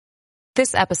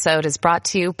This episode is brought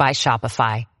to you by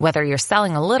Shopify. Whether you're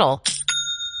selling a little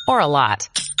or a lot,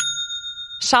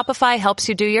 Shopify helps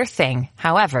you do your thing,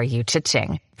 however you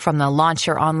cha-ching. From the launch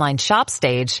your online shop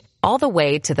stage, all the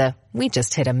way to the we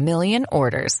just hit 1 million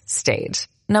orders stage.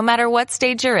 No matter what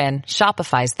stage you're in,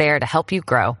 Shopify's there to help you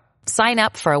grow. Sign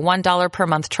up for a $1 per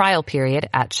month trial period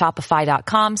at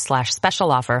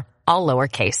shopify.com/special offer, all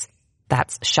lowercase.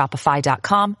 That's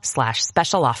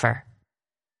shopify.com/special offer.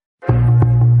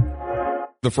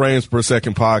 The Frames Per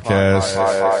Second podcast.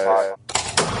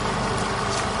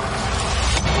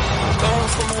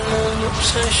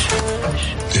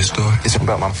 This story is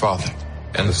about my father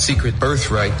and the secret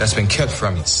birthright that's been kept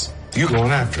from us. You going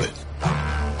after it.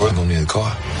 We're gonna need a car.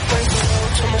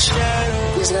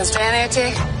 Who's gonna stand there, T?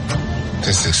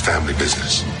 This is family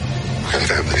business. And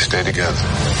families stay together.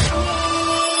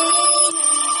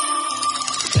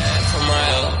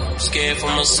 Scared for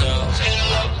myself.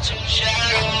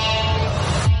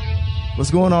 What's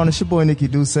going on? It's your boy Nikki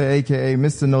Duce, aka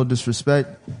Mr. No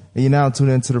Disrespect, and you're now tuned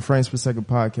into the Frames Per Second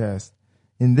podcast.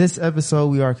 In this episode,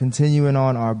 we are continuing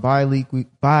on our bi-weekly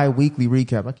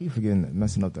recap. I keep forgetting that,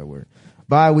 messing up that word.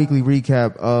 Bi-weekly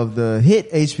recap of the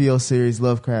hit HBO series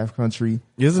Lovecraft Country.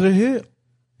 Is it a hit?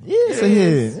 Yeah, it's a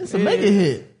hit. It's a mega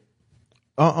hit.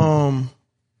 I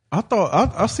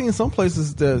thought I've seen some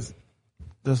places that's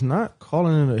not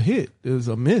calling it a hit. It's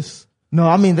a miss. No,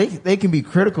 I mean they can be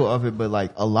critical of it, but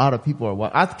like a lot of people are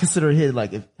watching. I consider it a hit.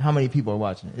 Like how many people are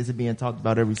watching it? Is it being talked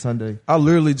about every Sunday? I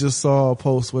literally just saw a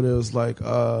post where it was like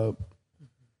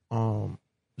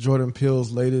Jordan Peele's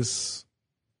latest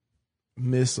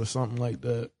miss or something like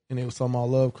that, and it was something about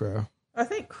Lovecraft. I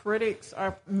think critics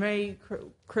may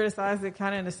criticize it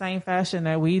kind of in the same fashion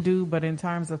that we do, but in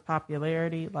terms of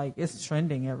popularity, like it's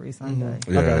trending every Sunday.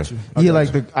 Mm-hmm. Yeah. I got you. I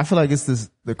feel like it's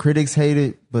the critics hate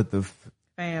it, but the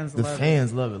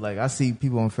fans love it. Like I see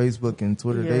people on Facebook and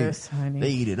Twitter,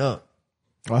 they eat it up.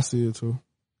 I see it too.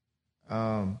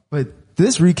 But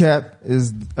this recap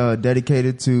is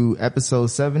dedicated to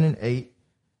episodes 7 and 8.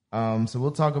 So we'll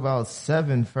talk about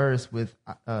 7 first with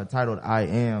titled I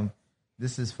Am.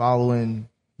 This is following,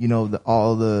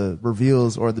 all the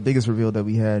reveals, or the biggest reveal that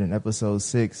we had in episode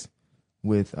 6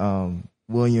 with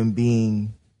William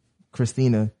being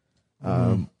Christina.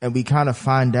 And we kind of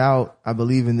find out, I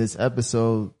believe in this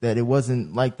episode, that it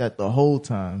wasn't like that the whole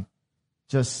time,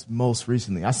 just most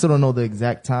recently. I still don't know the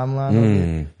exact timeline of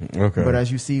it. Okay. But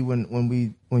as you see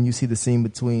when you see the scene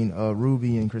between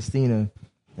Ruby and Christina,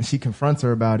 and she confronts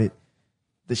her about it,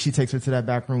 that she takes her to that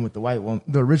back room with the white woman,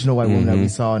 the original white woman that we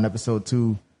saw in episode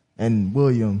 2, and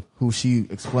William, who she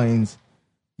explains,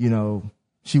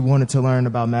 she wanted to learn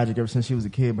about magic ever since she was a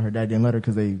kid, but her dad didn't let her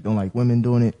because they don't like women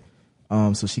doing it.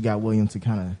 So she got William to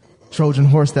kind of Trojan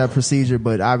horse that procedure,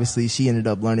 but obviously she ended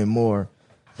up learning more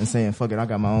and saying, fuck it, I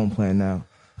got my own plan now.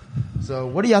 So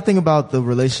what do y'all think about the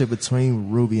relationship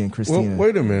between Ruby and Christina? Well,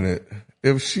 wait a minute.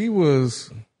 If she was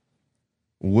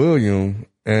William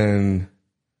and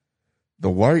the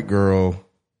white girl,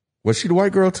 was she the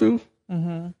white girl too?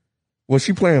 Mm-hmm. Was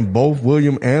she playing both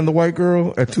William and the white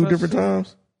girl at two different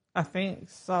times? I think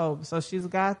so. So she's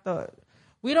got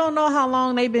we don't know how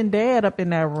long they've been dead up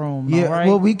in that room. Yeah, right?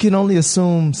 Well, we can only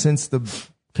assume since the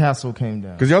castle came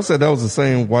down. Because y'all said that was the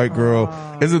same white girl.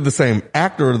 Is it the same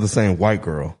actor or the same white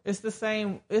girl? It's the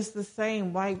same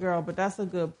white girl, but that's a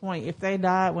good point. If they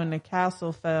died when the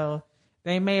castle fell,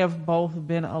 they may have both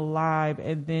been alive,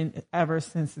 and then ever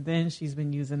since then she's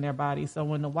been using their body. So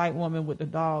when the white woman with the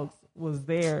dogs was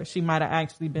there, she might have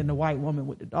actually been the white woman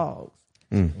with the dogs.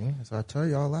 Yeah, so I told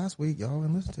y'all last week, y'all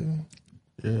didn't listen to me.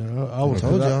 Yeah, I was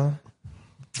told y'all.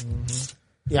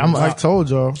 Yeah, I told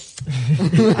y'all.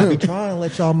 I be trying to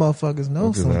let y'all motherfuckers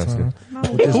know sometimes.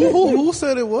 Who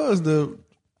said it was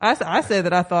I said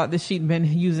that I thought that she'd been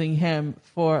using him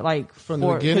from the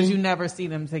beginning, because you never see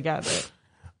them together.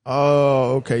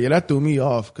 Oh, okay. Yeah, that threw me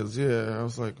off because I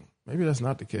was like, maybe that's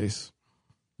not the case.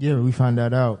 Yeah, we find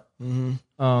that out. Mm-hmm.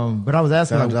 But I was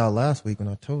asking Found out last week when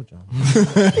I told y'all.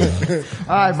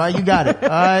 All right, Mike, you got it. All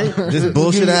right, this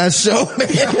bullshit ass show.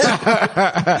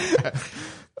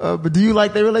 But do you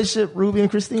like their relationship, Ruby and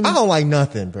Christina? I don't like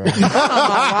nothing, bro. Why you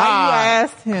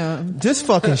asked him? This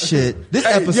fucking shit. This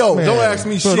episode. Don't ask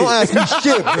me shit. Don't ask me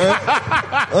shit, bro.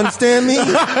 Understand me?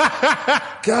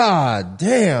 God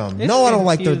damn. It's I don't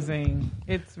like confusing.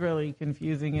 It's really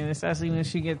confusing, and especially when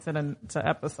she gets to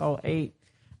episode 8,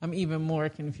 I'm even more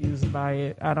confused by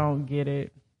it. I don't get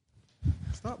it.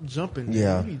 Stop jumping.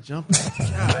 Yeah. You be jumping.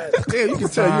 God damn, you can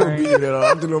tell you're beating it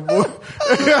off to the boy.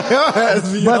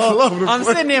 I'm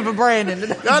sitting there for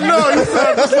Brandon. I know, you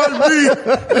sound just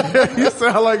like me. You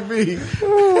sound like me.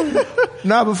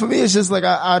 Nah, but for me, it's just like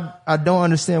I don't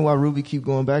understand why Ruby keep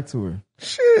going back to her.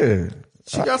 Shit.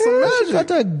 She got some magic. She got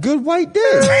that good white dick.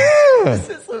 Yeah.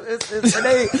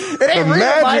 It ain't real,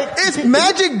 magic. Mike. It's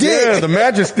magic dick. Yeah, the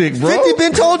magic stick, bro. 50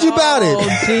 Ben told you about it.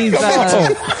 Oh, Jesus.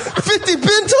 50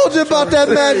 Ben told you about that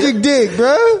magic dick,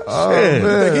 bro. Shit.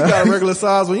 Think he got a regular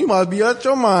size when you must be out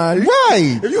your mind.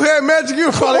 Right. If you had magic, you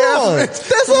would probably have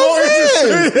That's what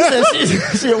I'm saying.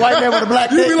 She a white man with a black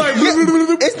dick. be like,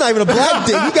 It's not even a black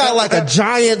dick. You got like a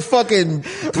giant fucking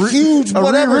huge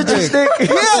whatever Richard dick. stick.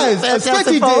 Yes, a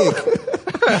sticky Fantastic dick.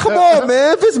 Come on,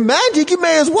 man. If it's magic, you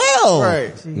may as well.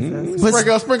 right.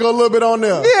 Jesus. Sprinkle a little bit on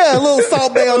there. Yeah, a little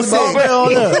salt bay on the Salt dick. Bae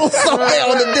on there. A little salt bay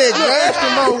on the dick, man.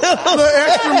 A little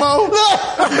extra mo.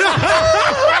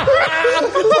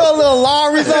 Put a little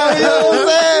Lawry's on, you know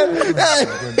what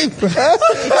I'm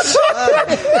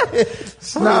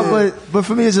saying? Nah, but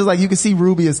for me, it's just like you can see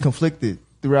Ruby is conflicted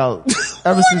throughout.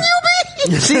 Ever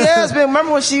since she has been.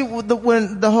 Remember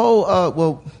when the whole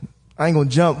well, I ain't gonna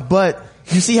jump, but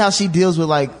you see how she deals with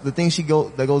like the things that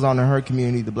goes on in her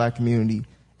community, the black community,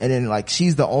 and then like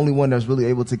she's the only one that's really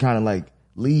able to kind of like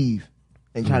leave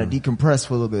and kind of decompress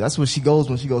for a little bit. That's what she goes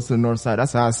when she goes to the north side.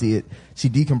 That's how I see it. She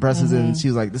decompresses and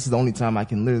she's like, this is the only time I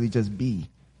can literally just be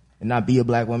and not be a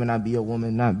black woman, not be a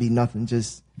woman, not be nothing.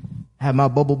 Just have my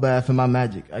bubble bath and my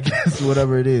magic, I guess,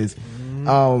 whatever it is.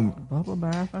 Bubble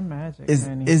bath and magic.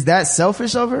 Is that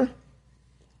selfish of her?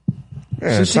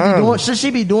 Yeah, Should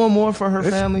she be doing more for her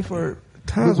family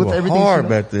times with were everything hard she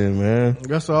back then, man.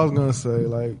 That's what I was gonna say.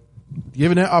 Like,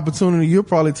 given that opportunity, you'll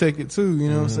probably take it too. You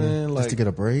know what I'm saying? Like, Just to get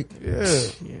a break. yeah.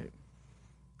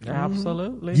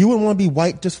 Absolutely. You wouldn't want to be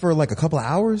white just for like a couple of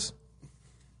hours?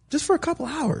 Just for a couple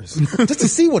of hours. Just to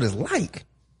see what it's like.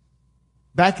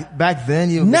 Back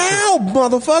then, Now,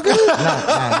 motherfucker.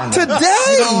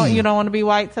 Today. You don't want to be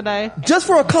white today? Just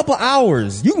for a couple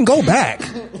hours. You can go back.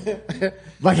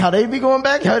 like how they be going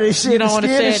back, how they shit You don't the wanna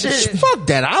skin and say it. shit. Fuck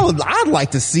that. I'd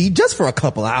like to see just for a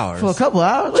couple hours. For a couple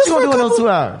hours? What Just you gonna for do a in those couple- 2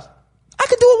 hours? I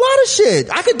could do a lot of shit.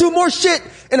 I could do more shit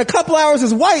in a couple hours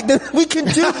as white than we can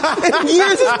do in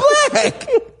years as black.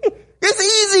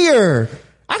 It's easier.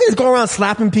 I can just go around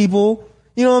slapping people.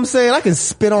 You know what I'm saying? I can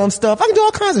spit on stuff. I can do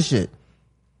all kinds of shit.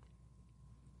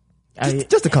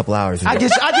 Just a couple hours. I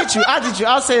get you.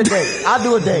 I'll say a day. I'll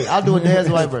do a day as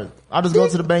a white person. I'll just go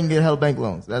to the bank and get hella bank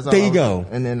loans. That's all. There you go.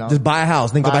 And then just buy a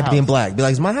house, then go buy a back to being house. black. Be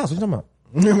like, it's my house. What you talking about?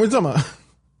 What you talking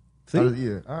about?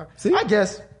 Yeah. All right. See? I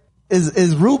guess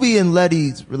is Ruby and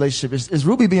Letty's relationship is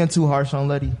Ruby being too harsh on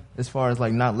Letty as far as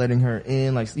like not letting her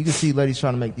in? Like you can see Letty's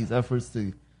trying to make these efforts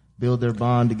to build their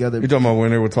bond together. You talking about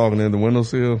when they were talking in the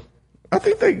windowsill? I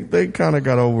think they kind of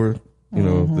got over, you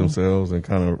know, themselves and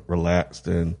kind of relaxed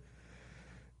and,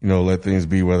 you know, let things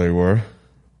be where they were,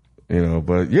 you know.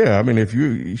 But yeah, I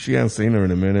mean, she hadn't seen her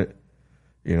in a minute,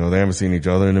 you know, they haven't seen each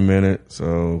other in a minute,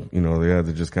 so you know they had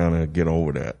to just kind of get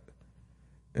over that,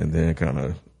 and then kind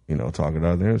of, you know, talk it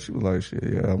out there. She was like, "Shit,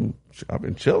 yeah, I've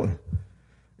been chilling,"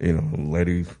 you know,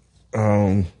 lady.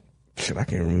 Shit, I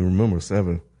can't really remember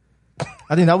 7.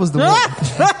 I think that was the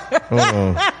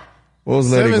one. What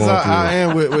was Letty Seven's going through? I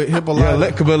am with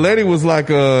Hippolyta. But Letty was like,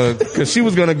 cause she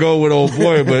was gonna go with old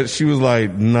boy, but she was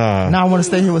like, nah. Now I want to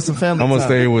stay here with some family. I'm gonna time.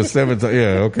 stay with 7 times.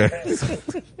 Yeah, okay.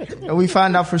 And we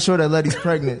find out for sure that Letty's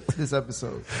pregnant this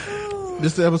episode.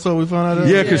 This the episode we found out.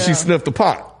 Yeah, cause she sniffed the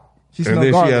pot. She And smelled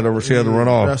then garlic. she had to run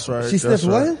off. That's right. She sniffed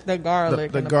what? The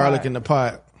garlic. The in the garlic pot. in the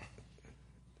pot.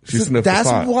 She sniffed That's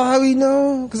the pot. why we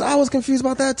know. Because I was confused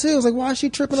about that too. I was like, why is she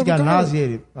tripping She over got garlic?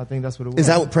 nauseated. I think that's what it was. Is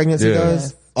that what pregnancy Yeah.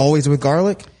 does? Always with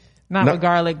garlic? Not No. with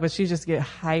garlic, but she just get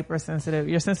hypersensitive.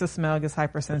 Your sense of smell gets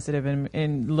hypersensitive,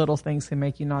 and little things can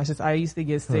make you nauseous. I used to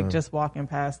get sick just walking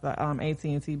past the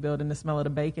AT&T building. The smell of the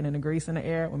bacon and the grease in the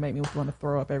air would make me want to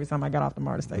throw up every time I got off the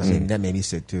MARTA station. That made me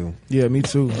sick too. Yeah, me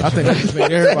too. I think that just made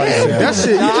everybody sick. That shit,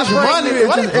 you just reminded me.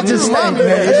 Why It just stank,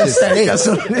 man. It just stank. That's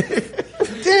what it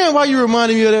is. Damn, why you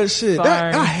reminded me of that shit?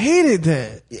 Sorry. I hated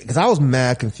that. Because I was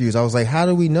mad confused. I was like, how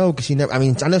do we know? Because she never, I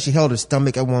mean, I know she held her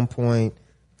stomach at one point.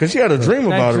 Cause she had a dream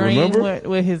about That it, dream remember?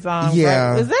 with his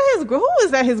Yeah. is that his? Who is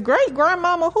that? His great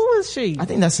grandmama? Who is she? I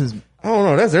think that's his. I don't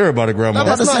know. That's everybody grandma.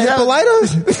 That's not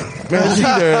Hippolyta? Man, she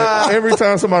there. Every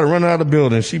time somebody run out of the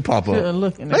building, she pop up.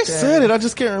 Looking They at said it. I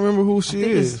just can't remember who she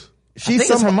is. I think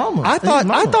it's her mama. I It's his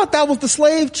mama. thought that was the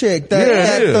slave chick that, Yeah,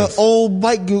 that it is. the old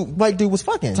white dude was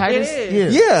fucking. Titus? It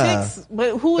is. Yeah. Yeah. Tick's,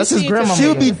 but who is That's his she? grandmama. She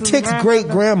would be It's his Tick's great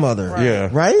grandmother. Yeah.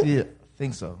 Right? Yeah, I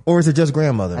think so. Or is it just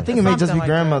grandmother? I think it may just Something be like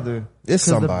grandmother. It's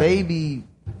 'Cause the somebody. baby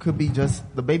could be just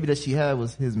the baby that she had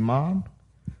was his mom.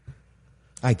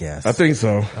 I guess. I think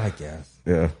so. I guess.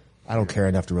 Yeah. I don't care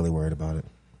enough to really worry about it.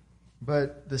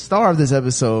 But the star of this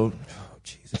episode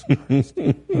Jesus Christ.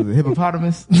 Was it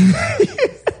hippopotamus?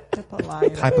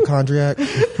 Hippolyta. Hypochondriac.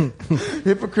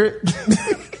 Hypocrite.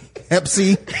 Hep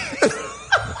C.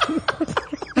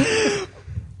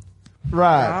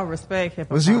 Right. I respect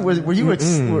Hippolyta. Were you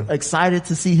excited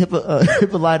to see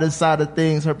Hippolyta's side of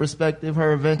things, her perspective,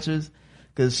 her adventures?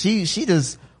 Cause she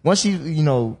just, once she,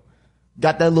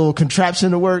 got that little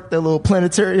contraption to work, that little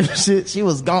planetarium shit, she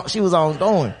was gone, she was on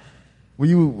going. Were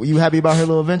you happy about her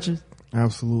little adventures?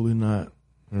 Absolutely not.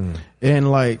 And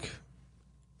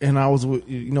I was with,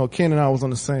 Ken and I was on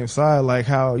the same side, like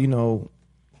how, we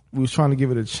was trying to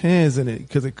give it a chance in it,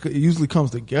 cause it usually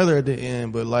comes together at the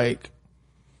end, but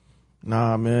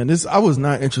nah, man, I was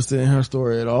not interested in her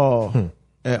story at all.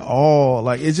 At all.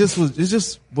 Like, it just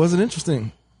wasn't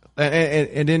interesting.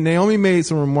 And then Naomi made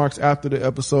some remarks after the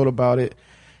episode about it.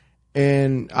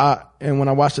 And when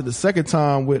I watched it the second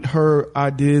time with her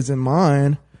ideas in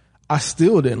mind, I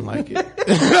still didn't like it.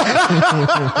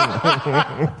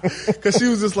 Cause she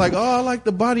was just like, oh, I like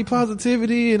the body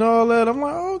positivity and all that. I'm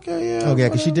like, oh, okay, yeah. Okay,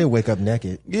 cause she did wake up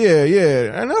naked.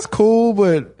 Yeah. And that's cool,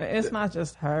 but it's not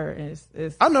just her.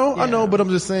 It's I know, but I'm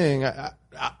just saying, I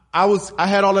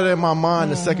had all of that in my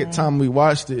mind the second time we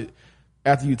watched it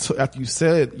after you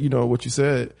said, what you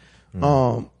said.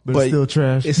 But it's still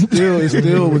trash. It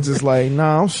still was just like,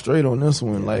 nah, I'm straight on this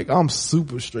one. Like, I'm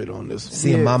super straight on this one.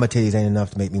 Seeing mama titties ain't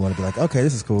enough to make me want to be like, okay,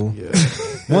 this is cool. Yeah.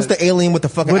 Once the alien with the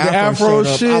fucking with afro the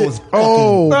afro showed shit, up, I was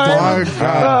oh my I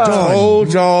God.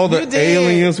 told y'all the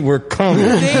aliens were coming.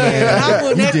 When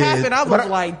that happened, I was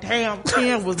like, damn,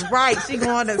 Ken was right. She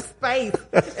going to space.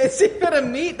 And she gonna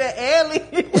meet the alien.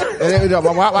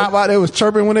 They was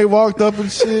chirping when they walked up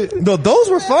and shit. No, those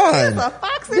were fun. It's a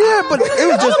foxy. Yeah, but it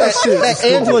was just that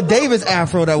Angela Davis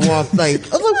afro that walked like,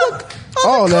 I was like, what?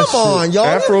 Oh, come on, y'all.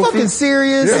 Afro You're fucking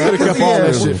serious. Yeah, could've kept all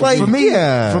that shit. Like, For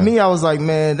me, I was like,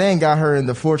 man, they ain't got her in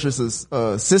the fortress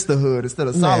of sisterhood instead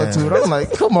of solitude. I was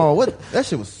like, come on, what? That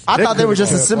shit was. I thought they were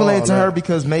just kept assimilating all to that. her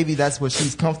because maybe that's what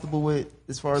she's comfortable with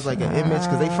as far as like an image.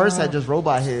 Cause they first had just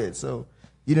robot heads. So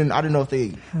I didn't know if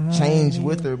they changed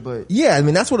with her, but Yeah, I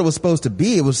mean, that's what it was supposed to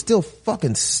be. It was still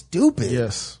fucking stupid.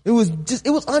 Yes. It was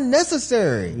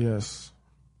unnecessary. Yes.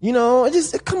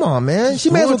 Come on, man. She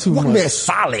may as well too walk much. man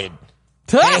solid.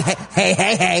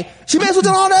 Hey. She may as well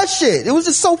done all that shit. It was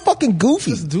just so fucking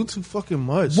goofy. Just do too fucking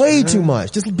much. Way man. too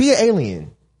much. Just be an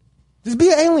alien. Just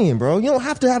be an alien, bro. You don't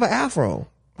have to have an afro.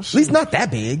 At least not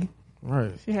that big.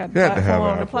 Right. She had You had to have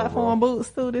the an platform afro, boots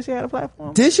too. Did she have a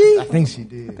platform? Did she? I think she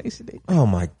did. I think she did. Oh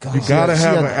my God. You gotta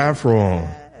have an afro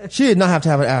on. She did not have to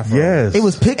have an afro. Yes. It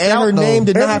was picked And out her though. name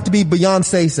did not have to be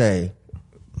Beyonce say.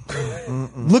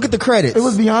 Look at the credits. It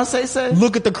was Beyonce say?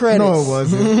 Look at the credits. No, it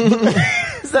wasn't.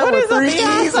 Is that What is a three E's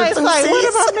Beyonce or say? two What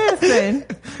C's? am I missing?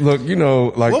 Look,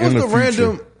 like What in was the the future.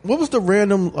 random? What was the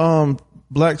random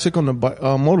black chick on the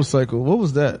motorcycle? What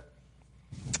was that?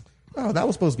 Oh, that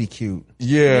was supposed to be cute.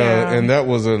 Yeah, Yeah. and that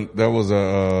was a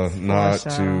nod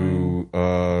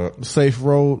to Safe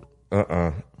Road.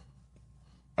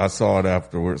 I saw it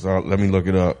afterwards. Let me look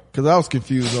it up. Cause I was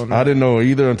confused on that. I didn't know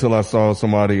either until I saw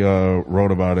somebody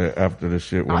wrote about it after the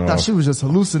shit went I off. thought she was just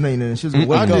hallucinating and she was gonna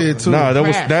wake I up. did too. Nah,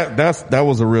 that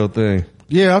was a real thing.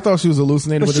 Yeah, I thought she was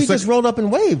hallucinating. But she just rolled up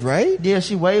and waved, right? Yeah,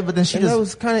 she waved, but then she And that just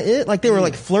was kind of it. Like they were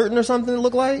like flirting or something. It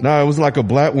looked like. No, it was like a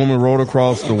black woman rode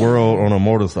across the world on a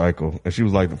motorcycle, and she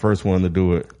was like the first one to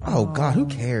do it. Oh God, who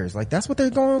cares? Like that's what they're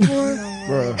going for,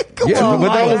 bro. Yeah,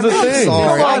 but that was the thing.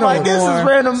 Sorry, I I'm like, don't this is more.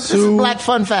 random. This is black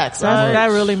fun facts. That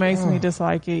really makes me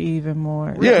dislike it even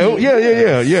more. Yeah.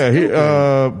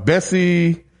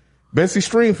 Bessie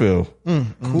Stringfield,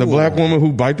 the black woman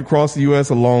who biked across the U.S.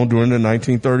 alone during the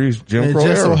 1930s Jim It Crow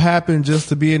just so era. happened just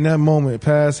to be in that moment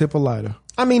past Hippolyta.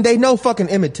 I mean, they know fucking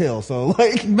Emmett Till, so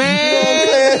like,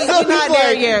 Man, you know what I'm saying? So we not it's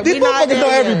there like, yet. These We not motherfuckers there know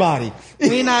yet. everybody.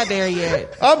 We not there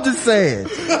yet. I'm just saying.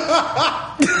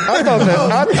 I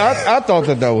thought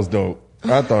that was dope.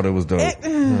 I thought it was dope.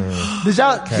 Did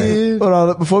y'all? Hold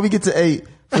on, before we get to 8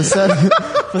 for 7,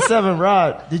 for 7,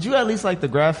 Rod, did you at least like the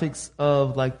graphics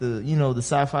of like the the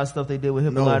sci-fi stuff they did with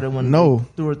Hippolyta when No. they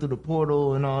threw her through the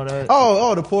portal and all that?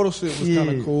 Oh, the portal shit was kind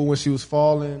Yeah. of cool when she was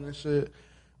falling and shit.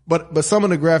 But some of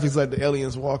the graphics, like the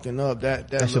aliens walking up, that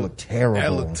shit looked terrible.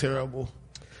 That looked terrible.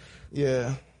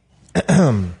 Yeah.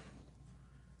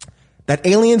 That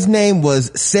alien's name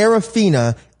was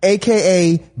Serafina,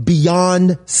 aka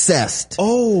Beyond Cest.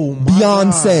 Oh my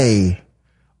Beyonce.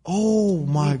 Oh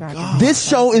my God. This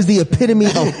show is the epitome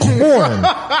of corn.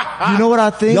 You know what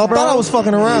I think? Y'all bro? thought I was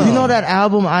fucking around. You know that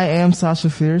album I Am Sasha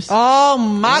Fierce? Oh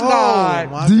my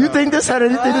God. Do you think this had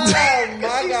anything to do? Oh my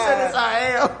God. I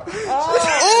am.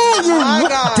 Oh,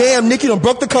 you damn, Nikki done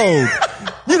broke the code.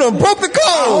 You done broke the code.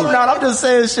 Oh, no, I'm just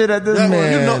saying shit at this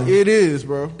Man, you point. know, it is,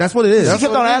 bro. That's what it is. She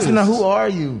kept on asking her, who are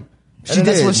you? And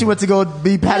that's did. when she went to go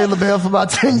be Patti LaBelle for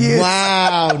about 10 years.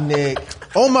 Wow, Nick.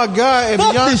 Oh my God! And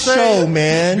Fuck Beyonce, this show,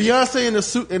 man. Beyonce in the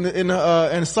suit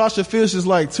and Sasha Fierce is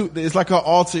like it's like her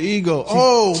alter ego.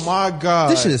 Oh my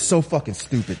God! This shit is so fucking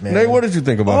stupid, man. Nate, what did you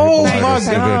think about Oh Hippolyta's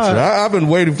my invention? God. I've been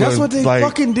waiting for That's what they like,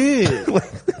 fucking did.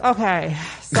 Okay,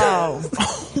 so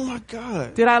Oh my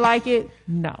God! did I like it?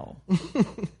 No.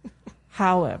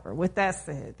 However, with that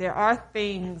said, there are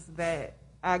things that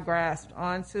I grasped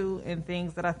onto and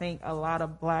things that I think a lot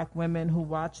of black women who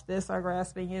watch this are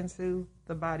grasping into.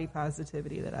 The body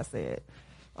positivity that I said.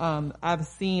 I've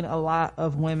seen a lot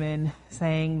of women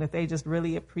saying that they just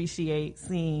really appreciate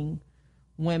seeing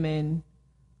women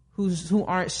who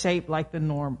aren't shaped like the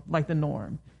norm,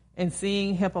 and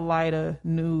seeing Hippolyta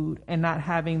nude and not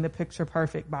having the picture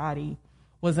perfect body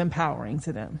was empowering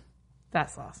to them.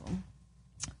 That's awesome.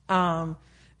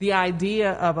 The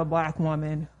idea of a black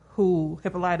woman who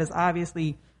Hippolyta is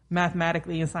obviously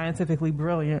mathematically and scientifically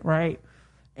brilliant, right?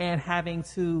 And having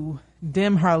to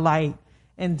dim her light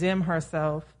and dim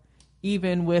herself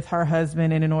even with her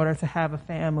husband and in order to have a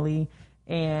family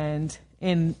and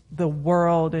in the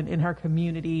world and in her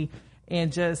community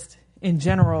and just in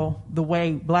general, the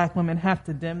way black women have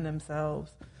to dim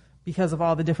themselves because of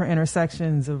all the different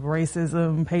intersections of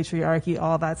racism, patriarchy,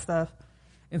 all that stuff.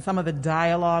 And some of the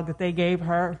dialogue that they gave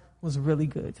her was really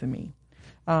good to me.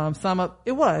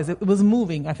 It was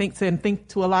moving. I think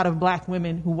to a lot of black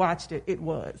women who watched it, it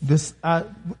was. That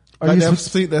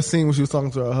scene when she was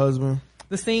talking to her husband.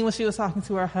 The scene when she was talking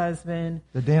to her husband.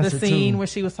 The scene too. where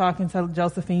she was talking to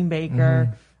Josephine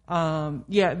Baker.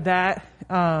 That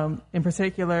in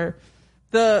particular,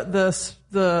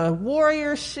 the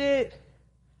warrior shit.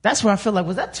 That's where I feel like,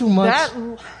 was that too much?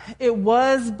 It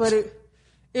was, but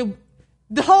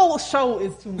the whole show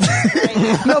is too much.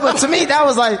 Right? No, but to me, that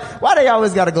was like, why they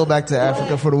always got to go back to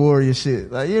Africa for the warrior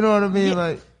shit? Like, you know what I mean? Yeah,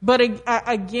 like, but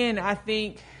again, I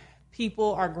think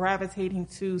people are gravitating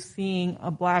to seeing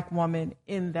a black woman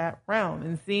in that realm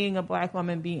and seeing a black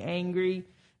woman be angry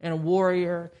and a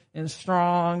warrior and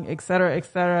strong, et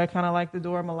cetera, kind of like the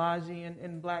Dora Milaje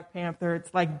in Black Panther.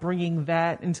 It's like bringing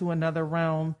that into another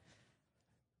realm.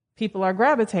 People are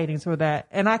gravitating to that,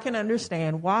 and I can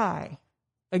understand why.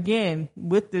 Again,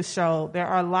 with this show, there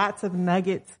are lots of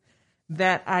nuggets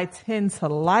that I tend to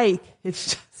like.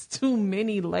 It's just too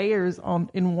many layers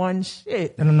in one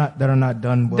shit. That are not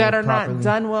done well. That are properly. not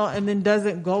done well, and then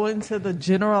doesn't go into the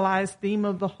generalized theme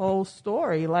of the whole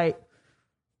story. Like,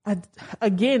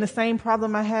 again, the same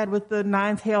problem I had with the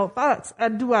Nine-Tailed Fox.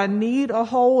 Do I need a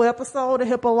whole episode of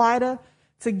Hippolyta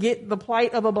to get the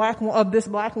plight of this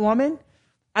black woman?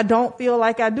 I don't feel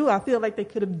like I do. I feel like they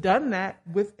could have done that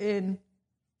within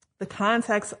the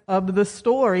context of the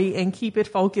story and keep it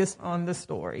focused on the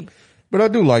story. But I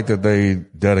do like that they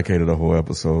dedicated a whole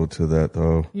episode to that,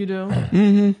 though. You do?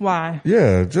 Mm-hmm. Why?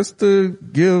 Yeah, just to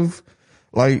give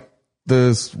like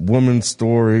this woman's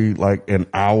story like an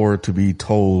hour to be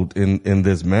told in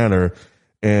this manner,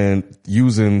 and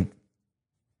using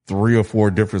 3 or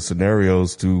 4 different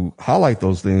scenarios to highlight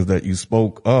those things that you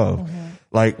spoke of. Mm-hmm.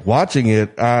 Like watching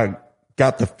it, I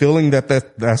got the feeling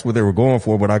that's what they were going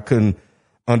for, but I couldn't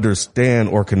understand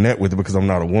or connect with it because I'm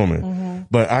not a woman. Mm-hmm.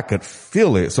 But I could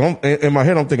feel it. So in my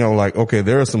head, I'm thinking like, okay,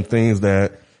 there are some things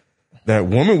that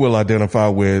women will identify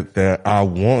with that I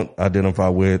won't identify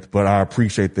with, but I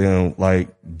appreciate them like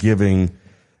giving,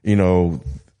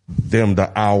 them the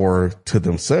hour to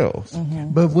themselves.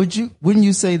 Mm-hmm. But wouldn't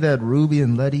you say that Ruby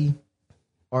and Letty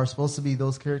are supposed to be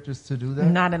those characters to do that?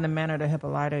 Not in the manner that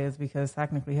Hippolyta is, because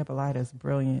technically Hippolyta is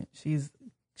brilliant.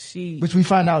 Which we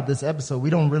find out this episode. We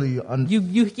don't really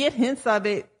you get hints of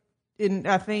it in,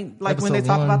 I think, like episode when they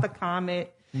talk about the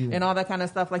comet and all that kind of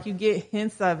stuff. Like you get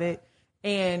hints of it,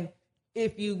 and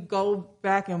if you go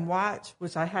back and watch,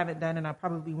 which I haven't done and I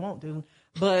probably won't do,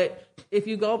 but if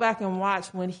you go back and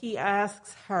watch when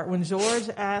George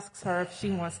asks her if she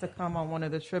wants to come on one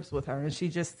of the trips with her, and she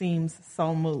just seems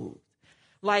so moved.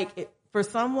 Like for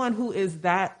someone who is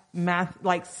that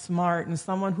smart and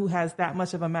someone who has that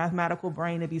much of a mathematical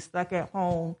brain to be stuck at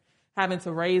home, having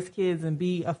to raise kids and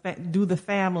do the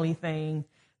family thing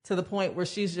to the point where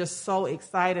she's just so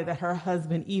excited that her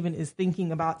husband even is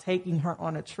thinking about taking her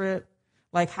on a trip.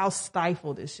 Like, how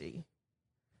stifled is she?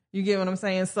 You get what I'm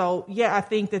saying? So yeah, I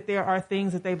think that there are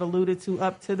things that they've alluded to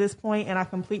up to this point, and I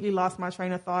completely lost my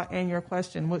train of thought and your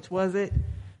question, which was it?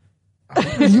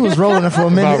 You was rolling it for a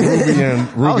minute.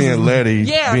 About Ruby and Letty.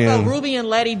 Yeah, so Ruby and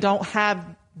Letty don't have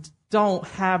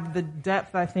the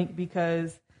depth, I think,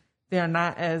 because they're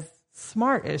not as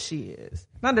smart as she is.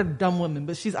 Not a dumb woman,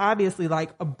 but she's obviously like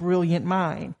a brilliant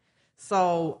mind.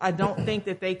 So I don't think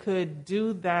that they could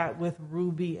do that with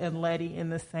Ruby and Letty in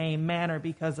the same manner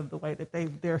because of the way that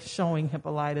they're showing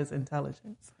Hippolyta's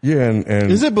intelligence. Yeah,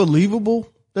 and Is it believable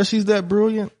that she's that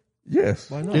brilliant?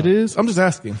 yes, Why not? It is. I'm just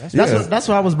asking. That's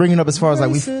what I was bringing up as far as like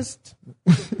Racist.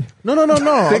 No.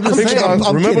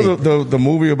 Remember the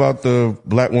movie about the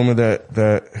black woman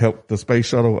that helped the space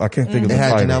shuttle? I can't think of the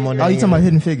had title. Janelle Monáe Oh, you talking about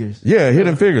Hidden Figures? Yeah,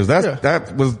 Hidden Figures.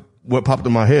 That was what popped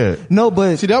in my head. No,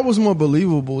 but See, that was more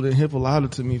believable than Hippolyta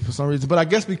to me for some reason. But I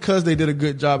guess because they did a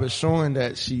good job at showing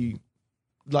that she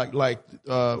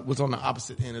was on the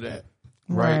opposite end of that.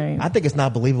 Right. I think it's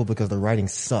not believable because the writing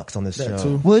sucks on this show.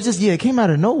 Too. well, it came out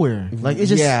of nowhere. Like it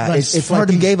just, Yeah, like, it's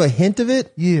like you gave a hint of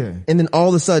it, yeah. and then all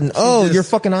of a sudden, just- you're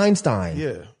fucking Einstein.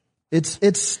 Yeah.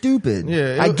 It's stupid.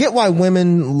 Yeah, I get why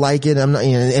women like it. I'm not,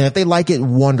 and if they like it,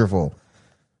 wonderful.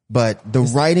 But the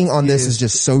writing on this is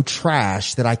just so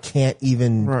trash that I can't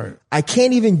even, I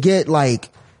can't even get like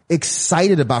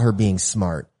excited about her being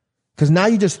smart. Cause now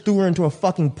you just threw her into a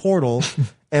fucking portal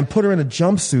and put her in a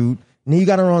jumpsuit. And then you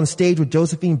got her on stage with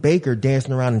Josephine Baker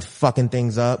dancing around and fucking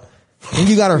things up. And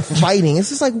you got her fighting. It's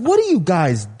just like, what are you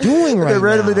guys doing right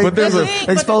now? But there's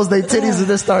expose their titties and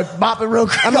then start bopping real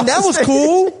quick. I mean, that was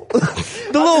cool.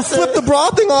 The little flip the bra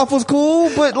thing off was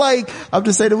cool, but like, I'm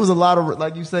just saying it was a lot of,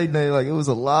 like you say, Nate, like it was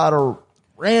a lot of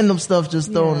random stuff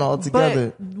just thrown all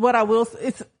together. But what I will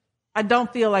say, I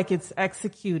don't feel like it's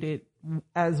executed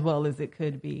as well as it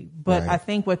could be. But I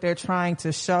think what they're trying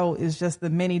to show is just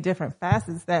the many different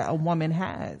facets that a woman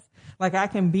has. Like I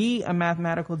can be a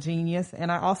mathematical genius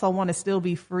and I also want to still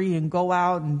be free and go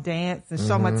out and dance and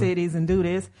show my titties and do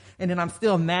this. And then I'm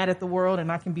still mad at the world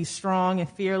and I can be strong and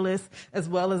fearless as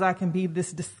well as I can be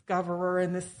this discoverer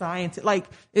and this scientist. Like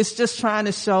it's just trying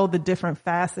to show the different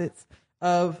facets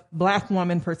of black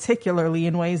women, particularly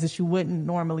in ways that you wouldn't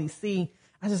normally see.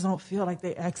 I just don't feel like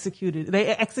they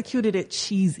executed it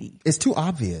cheesy. it's too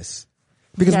obvious.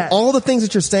 Because all the things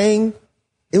that you're saying,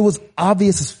 it was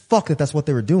obvious as fuck that that's what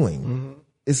they were doing.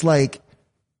 It's like,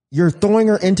 you're throwing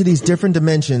her into these different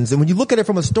dimensions. And when you look at it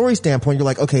from a story standpoint, you're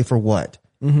like, okay, for what?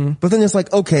 But then it's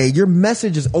like, okay, your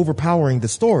message is overpowering the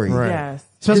story. Yes.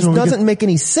 This doesn't make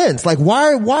any sense. Like,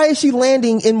 why is she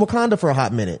landing in Wakanda for a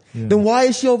hot minute? Then why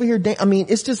is she over here? I mean,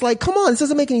 it's just like, come on, this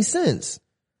doesn't make any sense.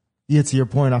 Yeah, to your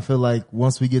point, I feel like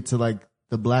once we get to like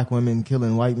the black women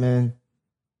killing white men,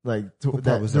 like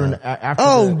that was during after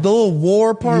the little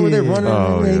war part where they're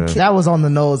running. that was on the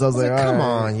nose. I was like, come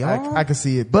all right, on, y'all. I can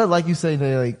see it. But like you say,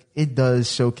 like it does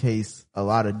showcase a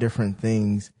lot of different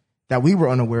things that we were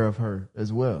unaware of her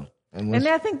as well. And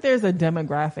I think there's a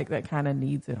demographic that kind of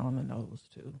needs it on the nose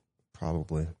too.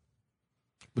 Probably.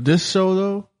 But this show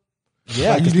though,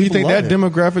 yeah. do you think that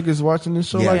demographic is watching this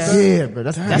show like that? Yeah, but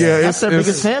that's their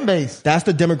biggest fan base. That's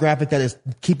the demographic that is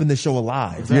keeping the show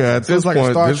alive. Yeah, at So this it's like point,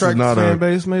 a Star this Trek is not fan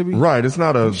base, maybe. Right, it's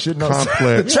not a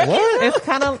complex. What? It's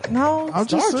kind of Star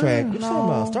just Trek. saying, What you talking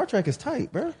about? Star Trek is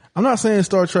tight, bro. I'm not saying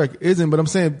Star Trek isn't, but I'm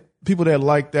saying people that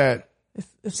like that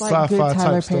it's like good sci-fi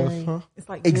Tyler type Perry. stuff. Huh? It's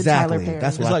like good Exactly. Tyler Perry.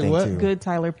 That's what It's I like think what? too. Good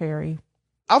Tyler Perry.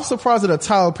 I'm surprised that a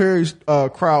Tyler Perry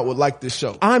crowd would like this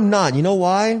show. I'm not. You know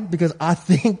why? Because I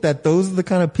think that those are the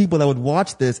kind of people that would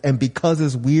watch this, and because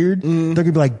it's weird, they're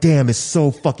gonna be like, damn, it's so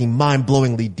fucking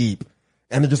mind-blowingly deep.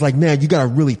 And they're just like, man, you gotta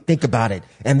really think about it.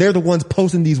 And they're the ones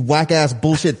posting these whack-ass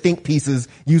bullshit think pieces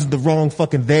using the wrong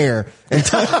fucking there and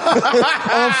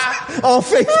on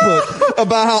Facebook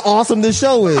about how awesome this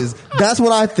show is. That's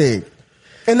what I think.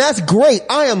 And that's great.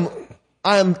 I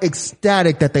am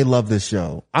ecstatic that they love this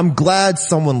show. I'm glad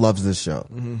someone loves this show.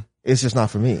 It's just not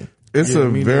for me. It's a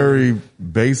very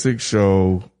basic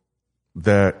show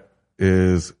that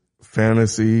is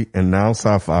fantasy and now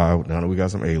sci-fi. Now that we got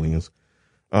some aliens,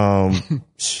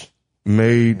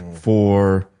 made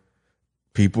for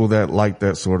people that like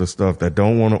that sort of stuff, that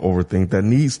don't want to overthink, that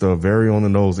need stuff very on the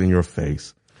nose in your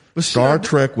face. But Star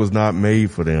Trek was not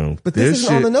made for them. But this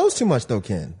isn't on the nose too much though,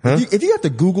 Ken. Huh? If you have to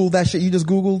Google that shit you just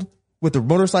Googled with the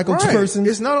motorcycle person,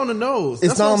 It's not on the nose.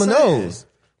 it's not on the nose.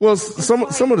 Well, some of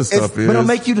the stuff is. But it'll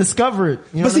make you discover it.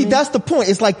 You know But see, that's the point.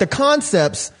 It's like the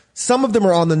concepts, some of them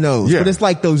are on the nose, Yeah. but it's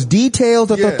like those details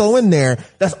that they'll Yes. throw in there.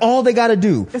 That's all they got to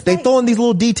do. They throw in these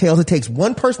little details. It takes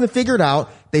one person to figure it out.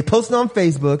 They post it on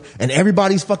Facebook and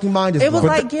everybody's fucking mind is It was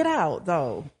blown. like Get Out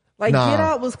though. Like Nah. Get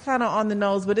Out was kind of on the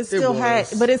nose, but it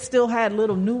still had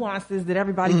little nuances that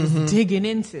everybody was digging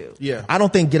into. Yeah. I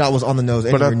don't think Get Out was on the nose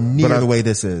anywhere near the way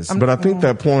this is. But I think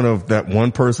that point of that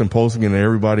one person posting and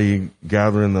everybody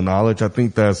gathering the knowledge, I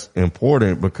think that's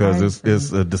important because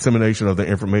it's a dissemination of the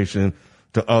information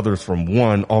to others from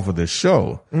one off of this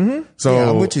show. Mm-hmm. So Yeah,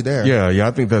 I'm with you there. Yeah,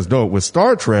 I think that's dope. With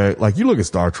Star Trek, like you look at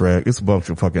Star Trek, it's a bunch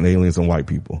of fucking aliens and white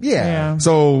people. Yeah.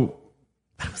 So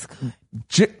That was good.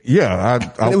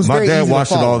 I It was my very dad easy to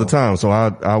watched it all the follow. time, so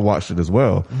I watched it as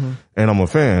well, and I'm a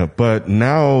fan. But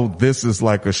now this is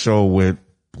like a show with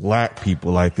black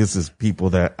people. Like this is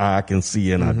people that I can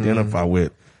see and identify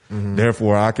with.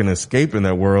 Therefore, I can escape in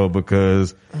that world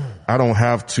because I don't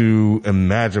have to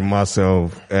imagine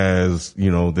myself as, you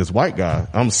know, this white guy.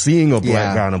 I'm seeing a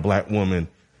black guy and a black woman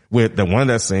with the one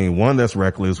that's sane, one that's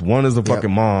reckless, one is a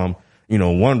fucking mom, you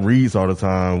know, one reads all the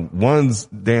time, one's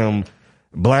damn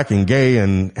black and gay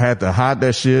and had to hide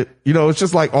that shit. You know, it's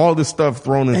just like all this stuff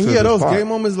thrown into And this those pot. gay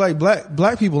moments, like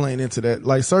black people ain't into that.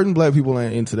 Like certain black people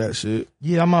ain't into that shit.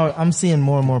 Yeah, I'm seeing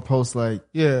more and more posts like,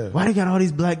 Yeah. why they got all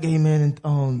these black gay men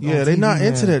on Yeah, they TV, not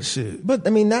into man? that shit. But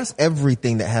I mean, that's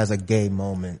everything that has a gay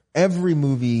moment. Every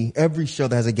movie, every show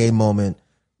that has a gay moment,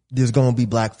 there's going to be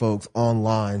black folks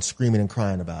online screaming and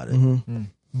crying about it.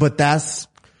 But that's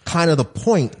kind of the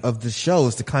point of the show,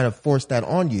 is to kind of force that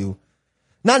on you.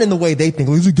 Not in the way they think,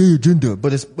 it's a gay agenda,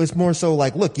 but it's more so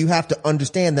like, look, you have to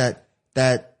understand that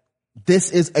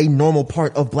this is a normal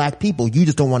part of black people. You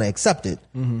just don't want to accept it.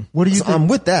 What do you So think? I'm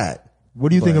with that. What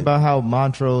do you think But- about how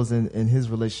Montrose and his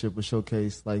relationship was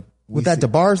showcased? Like With that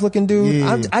DeBarge looking dude,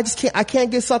 Yeah. I can't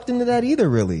get sucked into that either,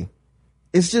 really.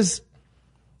 It's just,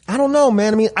 I don't know,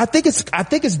 man. I mean, I think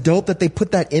it's dope that they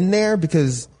put that in there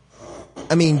because,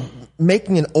 I mean,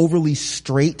 making an overly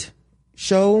straight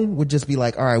show would just be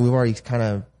like, all right, we've already kind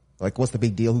of, like, what's the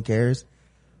big deal? Who cares?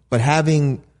 But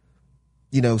having,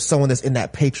 you know, someone that's in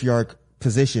that patriarch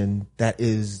position that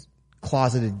is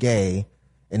closeted gay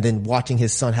and then watching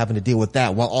his son having to deal with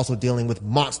that while also dealing with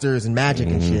monsters and magic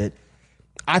and shit.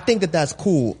 I think that that's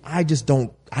cool. I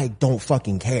don't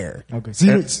fucking care. Okay,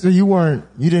 so you weren't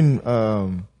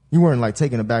like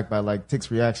taken aback by like Tick's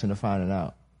reaction to finding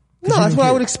out. No, that's what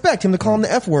I would expect him to call him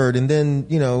the F word and then,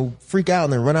 you know, freak out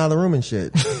and then run out of the room and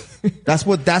shit. That's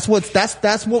what would happen the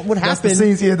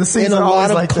scenes in a are always lot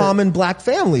of like that. common black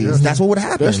families. That's what would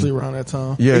happen. Especially around that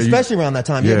time. Yeah, Especially around that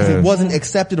time. Yeah, because Yeah. it wasn't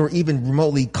accepted or even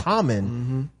remotely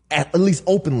common. At least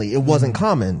openly, it wasn't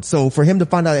common. So for him to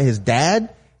find out that his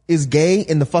dad is gay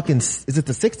in the fucking, is it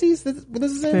the 60s? What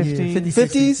is it? 50s.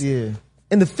 50s? Yeah.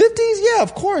 In the 50s? Yeah,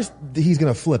 of course he's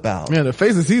gonna flip out. Man, the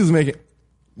faces he was making.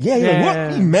 Yeah, you're like, Yeah.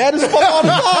 what? He mad as fuck all the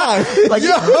time. Like,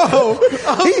 yo,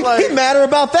 he madder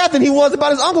about that than he was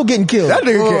about his uncle getting killed. That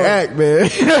nigga can act, man.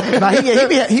 Nah,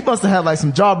 he must have had like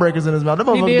some jawbreakers in his mouth. Them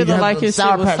He motherfuckers did be look having like some his shit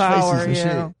Sour was Patch sour, Faces and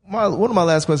yeah. shit. One of my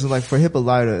last questions, like for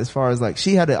Hippolyta, as far as like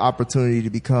she had the opportunity to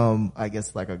become, I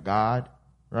guess, like a god,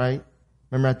 right?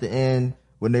 Remember at the end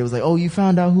when they was like, "Oh, you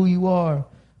found out who you are.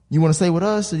 You want to stay with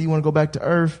us, or do you want to go back to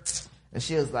Earth?" And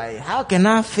she was like, "How can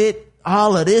I fit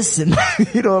all of this in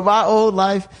in my old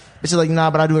life?" And she's like,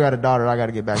 "Nah, but I do got a daughter I got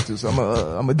to get back to, so I'm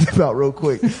gonna dip out real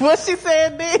quick." What she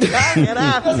said then? That's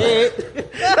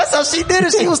how she did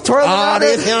it. She was twirling around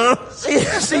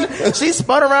it. She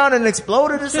spun around and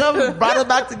exploded or something, brought it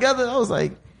back together. I was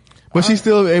like, But she's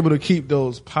still able to keep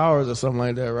those powers or something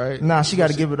like that, right? nah, she got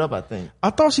to give it up, I think. I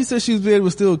thought she said she was able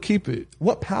to still keep it.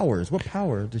 What power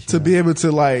does she To have? be able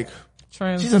to like,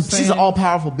 She's an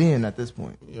all-powerful being at this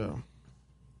point. yeah.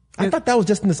 I thought that was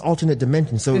just in this alternate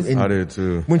dimension. So I did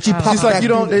too. when she pops She's like, back you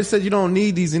don't, through- they said you don't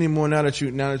need these anymore now that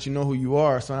you know who you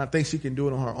are. So I think she can do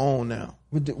it on her own now.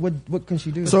 what can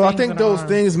she do? So I things think in those her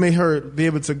things made her be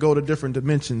able to go to different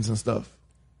dimensions and stuff.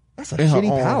 That's a in her shitty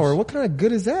arms. power. What kind of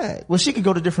good is that? Well, she could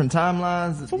go to different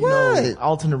timelines, For you know, what?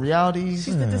 alternate realities.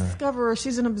 She's a discoverer.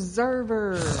 She's an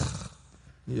observer.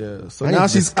 Yeah. So I now need to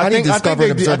she's, dis- I need to discover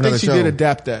and observe I think another she show. did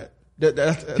adapt that.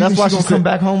 That's That's why why she she's come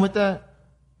back home with that.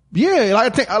 Yeah,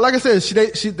 like I said,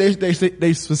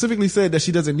 they specifically said that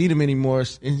she doesn't need him anymore,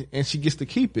 and she gets to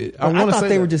keep it. I want to thought say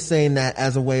they were that. just saying that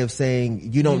as a way of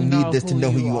saying you don't You know need this to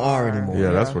know who you are anymore.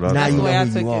 Yeah, that's what I Now thought. you The way I know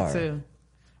who took you it are. too.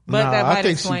 But Nah, that I might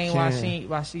think she explain can.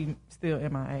 why she still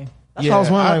MIA. That's why I was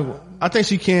wondering. I think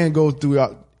she can go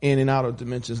throughout in and out of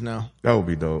dimensions now. That would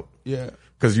be dope. Yeah.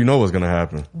 Cause you know what's gonna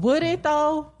happen. Would it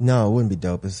though? No, it wouldn't be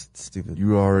dope. It's stupid.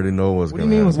 You already know what's do gonna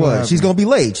you mean happen. What? She's gonna be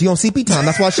late. She on CP time.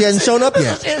 That's why she hasn't shown up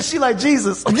yet. And she like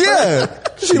Jesus. Yeah.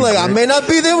 She like, I may not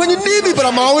be there when you need me, but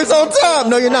I'm always on time.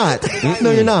 No, you're not.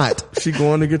 No, you're not. She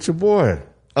going to get your boy.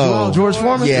 Oh, George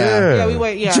Foreman? Yeah. Yeah, we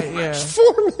wait. Yeah.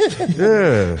 Foreman.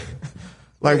 Yeah.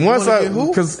 Like once wanna get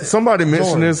who? cause somebody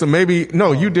mentioned this and maybe,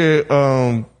 no, you did,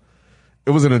 it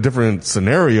was in a different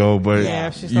scenario, but Yeah,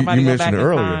 if she's you somebody go back mentioned in it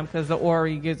earlier. time because the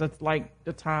Ori gives us like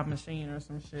the time machine or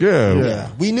some shit. Yeah. Yeah.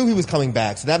 We knew he was coming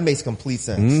back, so that makes complete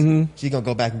sense. She gonna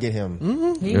go back and get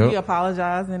him. He Yep.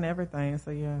 apologized and everything.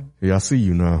 So yeah. Yeah, I see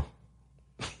you now.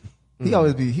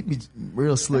 He be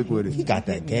real slick with it. He got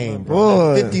that game, bro.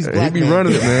 Boy. 50s He black be man.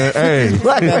 running it, man. Hey.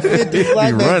 That 50s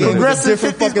black He man running game it. is a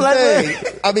different 50s fucking black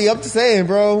thing. I mean, I'm just saying,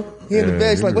 bro. He in the Yeah,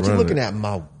 bed, she's like, he what you running looking it. at?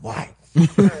 My wife.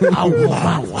 I want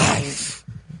my wife.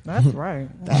 That's right.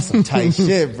 That's some tight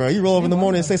shit, bro. You roll over in the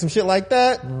morning and say some shit like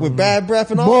that with bad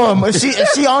breath and all. Boy, if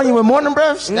she on you with morning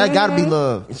breath, that gotta be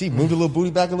love. And she moved a little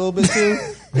booty back a little bit too.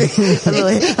 A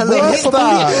little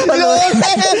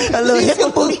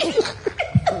hip booty.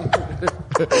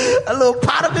 A little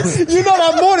potamus. You know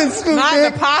that morning scoop, Not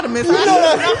Nick. the potamus.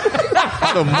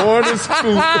 The morning scoop.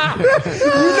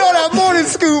 You know that morning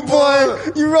scoop, boy.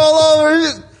 You roll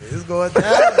over. It's going down.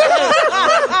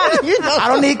 I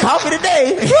don't need coffee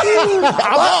today.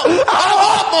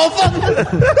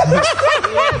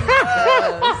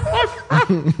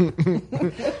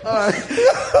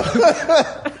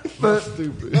 But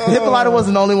Hippolyta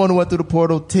wasn't the only one who went through the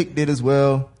portal. Tick did as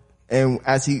well. And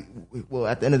at the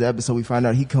end of the episode, we find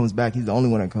out he comes back. He's the only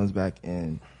one that comes back,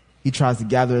 and he tries to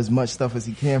gather as much stuff as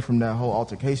he can from that whole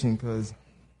altercation. Because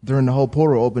during the whole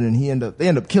portal opening, they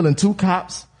end up killing 2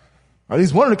 cops. Or at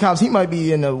least one of the cops, he might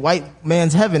be in the white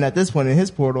man's heaven at this point in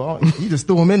his portal. He just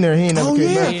threw him in there. He ain't never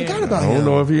came back. I forgot about I him. don't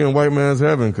know if he in white man's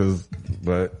heaven,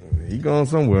 but he gone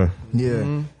somewhere.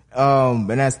 Yeah.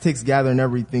 And as Tick's gathering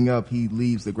everything up, he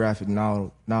leaves the graphic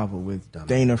novel with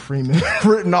Dana Freeman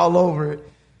written all over it.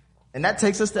 And that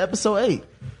takes us to episode 8.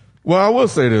 Well, I will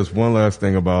say this one last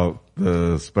thing about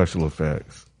the special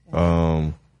effects.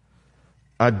 I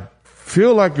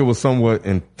feel like it was somewhat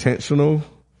intentional,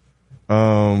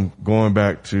 going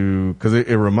back to, cause it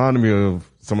reminded me of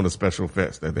some of the special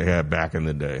effects that they had back in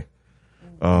the day,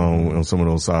 on some of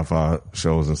those sci-fi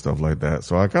shows and stuff like that.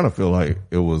 So I kind of feel like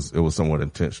it was somewhat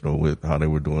intentional with how they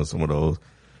were doing some of those,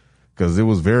 cause it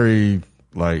was very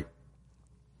like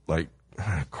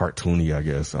cartoony, I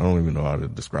guess. I don't even know how to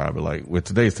describe it. Like with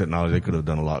today's technology, they could have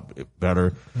done a lot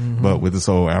better, but with this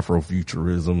whole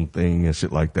Afrofuturism thing and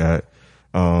shit like that,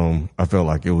 I felt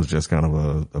like it was just kind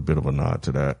of a bit of a nod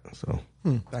to that. So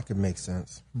That could make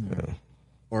sense. yeah.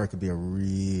 Or it could be a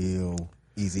real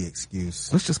easy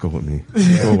excuse. Let's just go with me.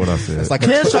 Go with what I said. It's like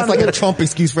a Trump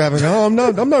excuse for having, I'm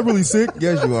not really sick.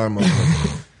 Yes, you are,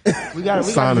 motherfucker. We gotta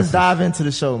just dive into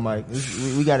the show, Mike.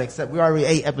 We gotta accept, we're already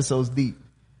 8 episodes deep.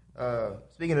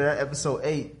 Speaking of that, episode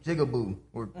 8, Jigaboo,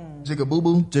 or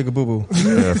Jigaboo-boo. Jigaboo-boo.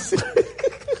 Yes.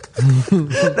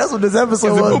 That's what this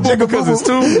episode was. Boo-boo because it's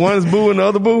 2. One is Boo and the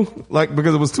other Boo. Like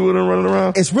because it was 2 of them running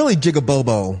around. It's really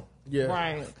Jigabobo. Yeah.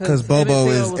 Right. Because Bobo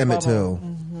is was Emmett Bobo.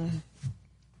 Till.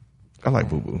 I like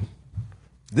Boo Boo.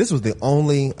 This was the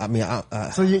only,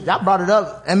 So y'all brought it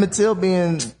up, Emmett Till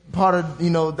being part of,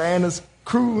 Diana's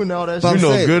crew and all that But shit. You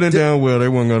know saying, good and damn well they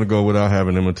weren't going to go without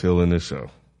having Emmett Till in this show.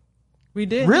 We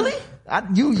did. Really?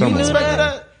 You Come on, expected man.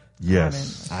 that?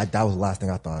 Yes. that was the last thing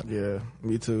I thought. Yeah,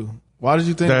 me too. Why did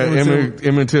you think That Emmett Till-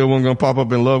 Emmett Till wasn't going to pop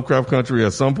up in Lovecraft Country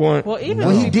at some point. Well, even Well,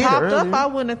 if he he did popped earlier. up, I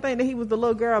wouldn't think that he was the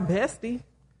little girl bestie.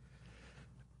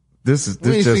 This is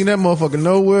we ain't just seen that motherfucker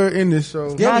nowhere in this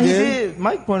show. Yeah, Nah, he he did. did.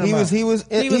 Mike pointed He him was out.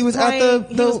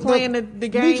 he was playing the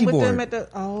game Ouija with board. them at the.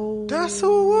 Oh, That's who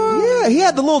it was. Yeah, he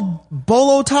had the little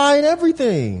bolo tie and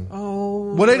everything.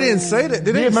 Oh, Well, they didn't say that.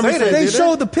 They didn't remember say that. They did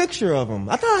showed the picture of him.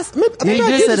 I thought Yeah, he I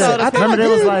did say that. I thought Remember, I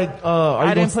they was did. like, are I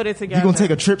you didn't gonna, put it together. You gonna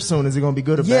take a trip soon? Is it gonna be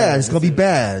good or bad? Yeah, it's gonna be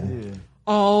bad.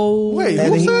 Oh, Wait, And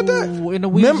who he- said that? in the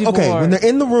Ouija board. Okay, when they're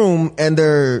in the room and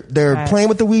they're Right. playing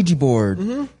with the Ouija board,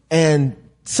 and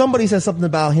somebody says something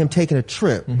about him taking a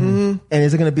trip, and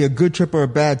is it going to be a good trip or a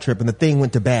bad trip? And the thing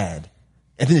went to bad,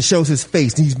 and then it shows his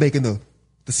face, and he's making the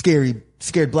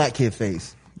scared black kid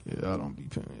face. Yeah, I don't be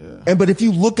paying. Yeah. And but if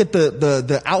you look at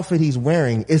the outfit he's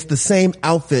wearing, it's the same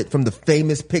outfit from the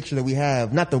famous picture that we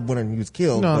have, not the one when he was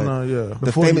killed. No, but no, yeah. the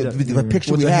Before he famous died. the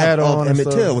picture With we the have hat on of and Emmett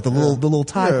stuff. Till with the little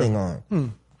tie Yeah. thing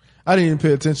on. I didn't even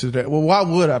pay attention to that. Well, why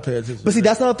would I pay attention? But see,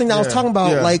 that's another thing that I was Yeah. talking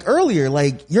about Yeah. like earlier.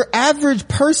 Like your average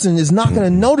person is not going to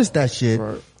notice that shit.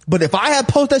 Right. But if I had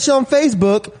posted that shit on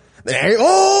Facebook, hey,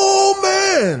 oh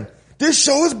man, this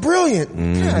show is brilliant.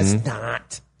 No, it's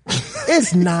not.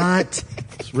 It's not.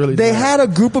 It's really They not. had a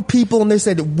group of people and they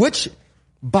said, which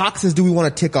boxes do we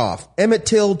want to tick off? Emmett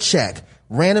Till, check.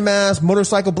 Random ass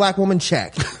motorcycle black woman,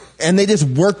 check. And they just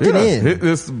worked it in. Hit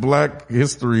this Black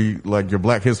History, like your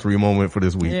Black History moment for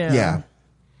this week. Yeah.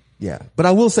 Yeah. But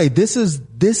I will say this is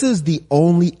the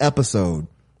only episode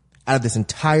out of this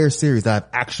entire series that I've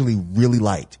actually really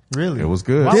liked. Really? It was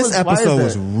good. Why This why is episode that?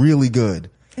 was really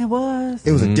good. It was.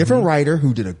 It was a different writer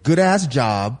who did a good ass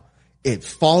job. It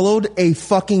followed a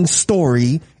fucking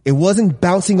story. It wasn't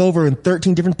bouncing over in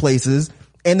 13 different places.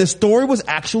 And the story was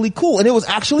actually cool. And it was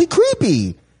actually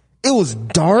creepy. It was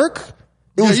dark.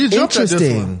 It was you jumped at this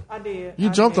interesting. one. I did. You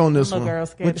I jumped did. on this Little one. girl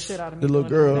scared the shit out of me. The little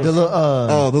doing girl.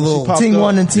 that. The little popped Team up.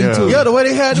 1 and Team Yeah. 2. Yeah, the way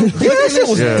they had them. that shit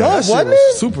was Yeah. dope, That shit wasn't was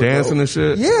it? super Dancing dope. and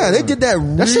shit. Yeah, they did that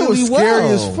really That shit was scary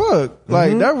well. as fuck.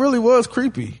 Like that really was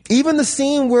creepy. Even the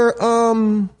scene where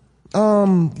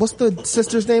what's the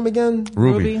sister's name again?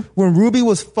 Ruby. When Ruby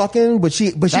was fucking, but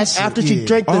she That shit, after she yeah.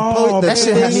 drank the that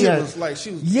shit had me thing, at- Like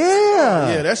she was. yeah,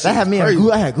 Yeah, that shit That had me. was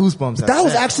crazy. I had goosebumps. that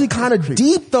was actually kind of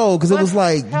deep though, because it was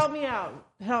like, Help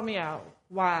me out.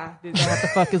 Why did they have to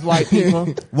fuck as white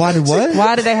people? why did what?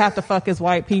 Why did they have to fuck as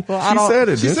white people? I She don't. said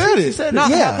it. She didn't said it. No,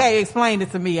 Yeah. okay, explain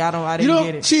it to me. I You didn't know,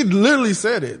 get it. she literally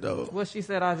said it though. What she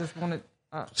said, I just wanted.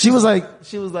 She was like,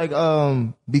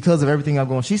 because of everything I'm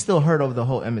going, she's still hurt over the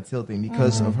whole Emmett Till thing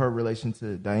because of her relation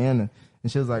to Diana.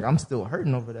 And she was like, I'm still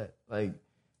hurting over that. Like,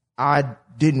 I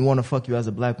didn't want to fuck you as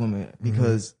a black woman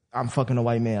because I'm fucking a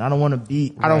white man. I don't want to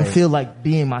be, I don't feel like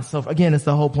being myself. Again, it's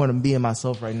the whole point of being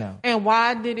myself right now. And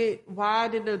why did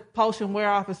the potion wear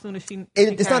off as soon as she?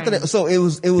 It's not that. So it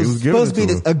was giving supposed to it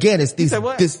be to this, again. It's these. said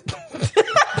what? This.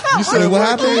 You said what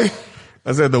happened?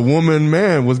 I said the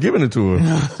man was giving it to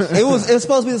her. It was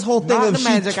supposed to be this whole thing Not of the she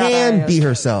magic out can of be ass.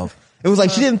 herself. It was like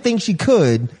she didn't think she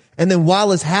could, and then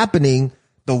while it's happening,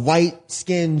 the white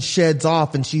skin sheds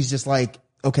off, and she's just like,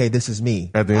 "Okay, this is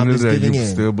me." At the end I'm of just the day, giving you're in.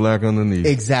 still black underneath.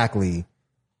 Exactly.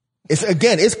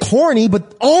 It's corny,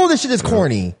 but all of this shit is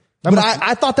corny. But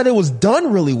I thought that it was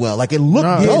done really well. Like it looked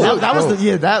Nah, dope. That was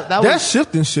that That was,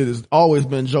 shifting shit has always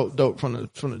been dope from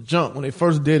the jump. When they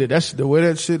first did it, the way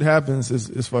that shit happens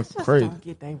is fucking Just crazy. don't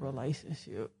get their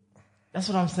relationship. that's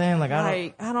what I'm saying. Like,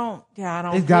 I don't, I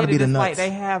don't. It's gotta get it. be the It's nuts. like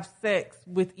they have sex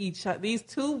with each other. These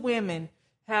two women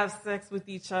have sex with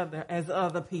each other as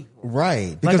other people.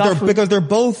 Right. Like Because they're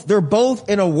both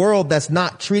in a world that's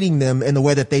not treating them in the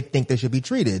way that they think they should be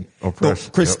treated. Oppression,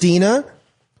 So Christina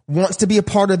wants to be a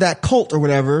part of that cult or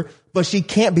whatever, but she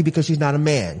can't be because she's not a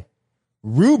man.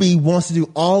 Ruby wants to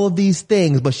do all of these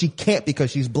things, but she can't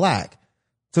because she's black.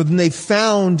 So then they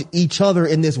found each other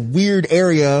in this weird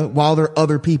area while they're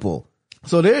other people.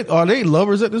 So are they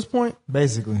lovers at this point?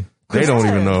 basically. They don't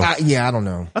even know. I don't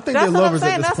know. I think That's they're what I'm lovers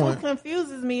saying. at this That's point. what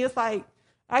confuses me. It's like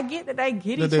I get that they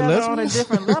get That each they other on a lesbians?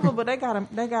 different level, but they.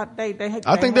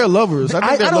 I think they're lovers. I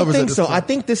think they're don't lovers think at this so. point. I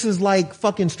think this is like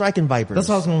fucking striking vipers. That's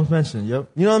what I was going to mention.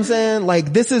 Yep. You know what I'm saying?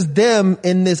 Like this is them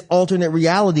in this alternate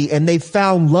reality and they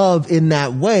found love in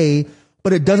that way,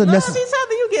 but it doesn't love necessarily. each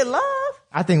other. You get love.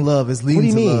 I think love is What do leading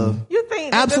you to mean? love. You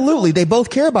think Absolutely. They both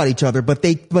care about each other, but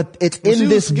it's She in was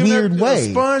this giving weird that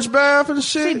way. sponge bath and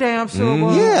She shit. damn sure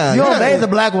was. Yeah. You don't yeah. bathe a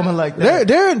black woman like that.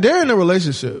 They're in a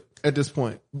relationship at this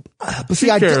point. But see,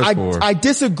 She cares for her. I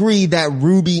disagree that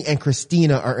Ruby and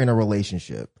Christina are in a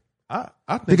relationship. I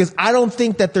think Because I don't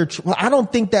think that I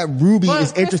don't think that Ruby But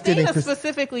is interested in Christina Christina.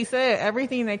 specifically said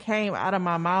everything that came out of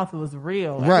my mouth was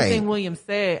real. Right. Everything William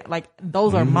said, like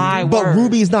those are my But words.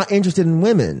 Ruby's not interested in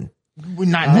women. We're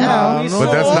not now.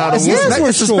 But that's not a Yes, woman. we're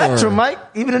It's a sure. spectrum, Mike.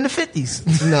 Even in the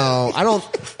 50s. No, I don't.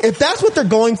 If that's what they're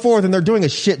going for, then they're doing a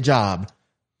shit job.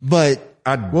 But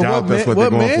I what doubt that's man- what they're what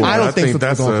going man? for. I don't think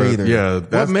that's what they're going for either. Yeah.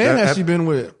 what That's, man that, has she been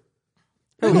with?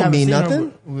 that don't haven't mean seen her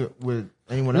nothing. with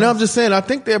anyone else. No, I'm just saying. I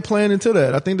think they're playing into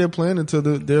that. I think they're playing into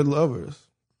their lovers.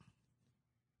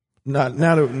 Not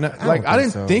like I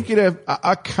didn't think so. think it.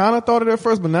 I kind of thought it at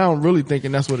first, but now I'm really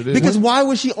thinking that's what it is. Because why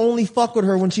would she only fuck with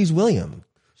her when she's William?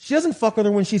 She doesn't fuck with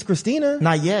her when she's Christina.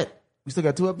 Not yet. We still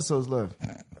got 2 episodes left.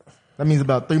 That means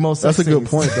about 3 more that's sex a good scenes.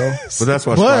 point, though. But that's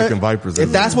why But Striking Vipers is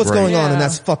If that's what's great. going on, then Yeah.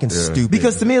 that's fucking stupid.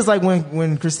 Because to me, it's like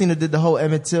when Christina did the whole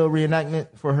Emmett Till reenactment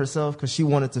for herself because she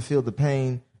wanted to feel the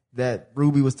pain that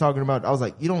Ruby was talking about. I was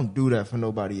like, you don't do that for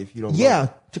nobody if you don't. yeah, love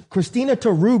her. Christina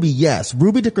to Ruby, yes.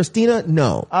 Ruby to Christina,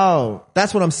 no. Oh,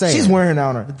 That's what I'm saying. she's wearing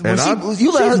on her. When And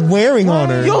you let She's her, wearing on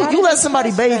her. you let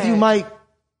somebody bathe you, Mike,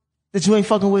 that you ain't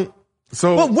fucking with.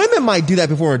 So But women might do that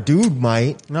before a dude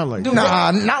might. Not like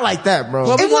Nah, not like that,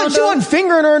 bro. She wasn't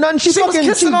fingering her or nothing. She She was fucking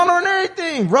kissing on her and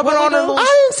everything, rubbing on her. I Little,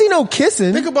 didn't see no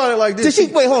kissing. Think about it like this. Did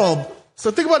she? Wait, hold on.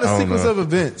 So think about the I don't sequence know. of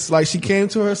events. Like she came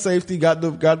to her safety, got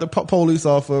the police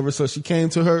off of her, so she came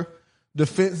to her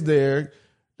defense there.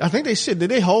 I think did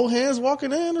they hold hands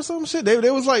walking in or some shit?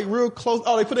 They was like real close.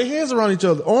 Oh, they put their hands around each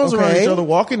other, arms around Okay. each other,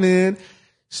 walking in.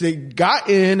 They got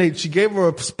in. She gave her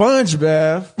a sponge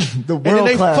bath. The and then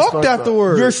they world-class fucked sponge bath.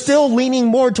 afterwards. You're still leaning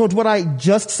more towards what I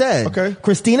just said. Okay.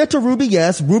 Christina to Ruby,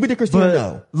 yes. Ruby to Christina,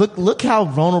 no. but look how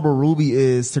vulnerable Ruby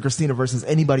is to Christina versus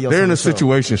anybody else. they're on in a the show.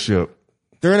 situationship.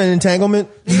 They're in an entanglement.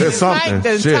 There's something.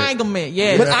 The Shit. entanglement,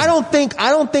 yeah. But I don't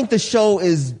think the show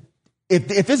is,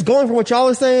 if it's going for what y'all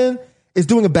are saying, is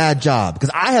doing a bad job.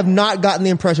 Because I have not gotten the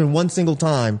impression one single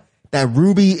time that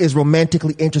Ruby is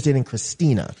romantically interested in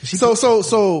Christina.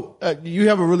 So you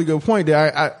have a really good point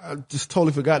there. I just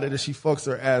totally forgot that she fucks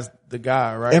her as the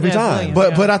guy, right? Every time.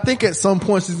 But I think at some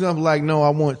point she's gonna be like, no, I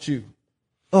want you.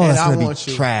 Oh, and that's I gonna want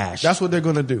be you. trash. That's what they're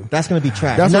gonna do. That's gonna be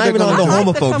trash. That's not what even on the I like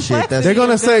the homophobe shit. complexity They're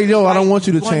gonna of say, them, yo, I don't like, want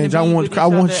you to wanting change. be I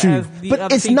with want each you. other as the But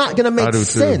other it's not people. gonna make I do too.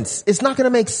 sense. It's not gonna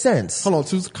make sense. Hold on,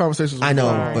 two conversations. I know,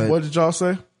 Sorry. but What did y'all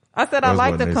say? I said I That's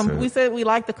like what the they said. we said we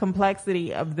like the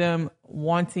complexity of them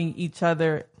wanting each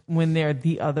other when they're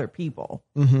the other people.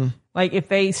 Mm-hmm. Like if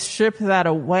they strip that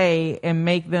away and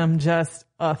make them just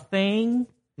a thing,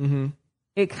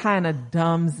 it kind of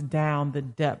dumbs down the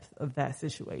depth of that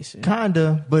situation.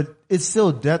 Kinda, but it's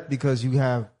still depth because you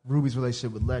have Ruby's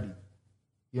relationship with Letty.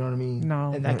 You know what I mean?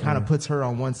 No. And that kind of puts her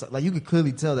on one side. Like you could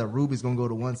clearly tell that Ruby's gonna go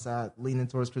to one side, leaning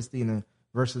towards Christina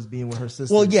versus being with her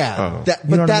sister. well, yeah,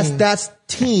 You know what I mean? that's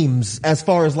teams as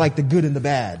far as like the good and the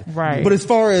bad, Right. But as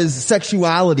far as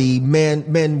sexuality,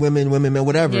 men, women, men,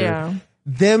 whatever, Yeah.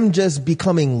 them just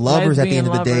becoming lovers at the end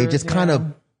of the day Lesbian just lovers, kind yeah.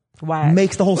 of Whack.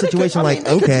 makes the whole situation like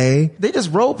okay. They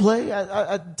just role play.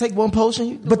 I take one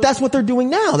potion. But that's what they're doing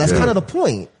now. That's kind of the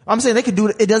point. I'm saying they could do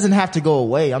it. It doesn't have to go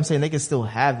away. I'm saying they can still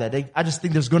have that. I just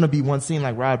think there's going to be one scene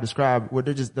like Rob described where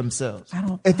they're just themselves.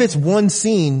 If it's one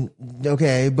scene,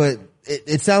 okay, but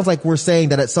it sounds like we're saying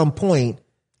that at some point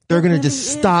they're going to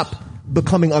just stop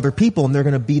becoming other people and they're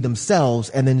going to be themselves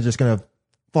and then they're just going to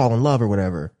fall in love or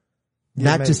whatever.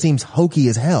 That maybe. just seems hokey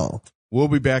as hell. We'll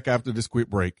be back after this quick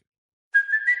break.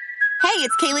 Hey,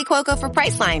 it's Kaylee Cuoco for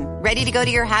Priceline. Ready to go to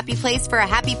your happy place for a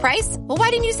happy price? Well,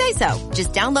 why didn't you say so?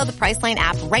 Just download the Priceline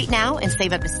app right now and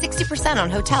save up to 60%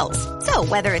 on hotels. So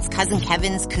whether it's Cousin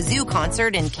Kevin's Kazoo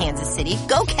Concert in Kansas City,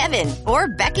 go Kevin, or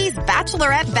Becky's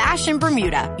Bachelorette Bash in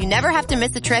Bermuda, you never have to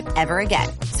miss a trip ever again.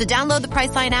 So download the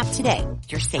Priceline app today.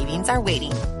 Your savings are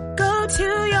waiting. Go to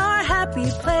your happy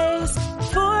place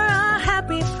for a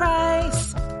happy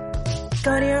price.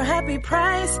 Go to your happy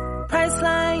price,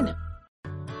 Priceline.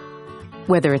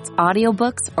 Whether it's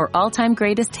audiobooks or all-time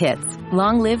greatest hits,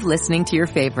 long live listening to your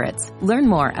favorites. Learn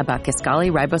more about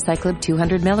Kisqali Ribociclib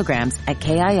 200 milligrams at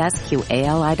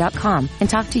KISQALI.com and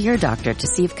talk to your doctor to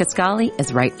see if Kisqali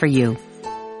is right for you.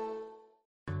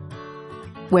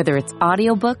 Whether it's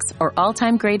audiobooks or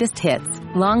all-time greatest hits,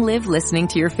 long live listening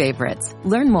to your favorites.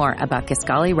 Learn more about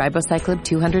Kisqali Ribociclib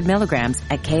 200 milligrams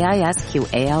at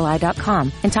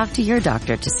KISQALI.com and talk to your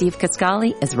doctor to see if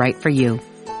Kisqali is right for you.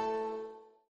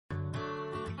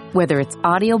 Whether it's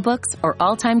audiobooks or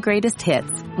all-time greatest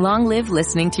hits, long live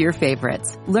listening to your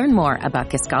favorites. Learn more about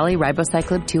Kisqali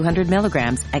Ribociclib 200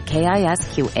 milligrams at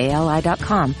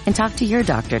KISQALI.com and talk to your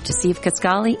doctor to see if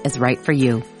Kisqali is right for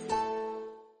you.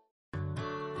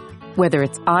 Whether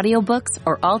it's audiobooks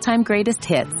or all-time greatest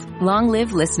hits, long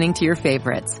live listening to your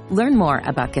favorites. Learn more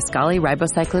about Kisqali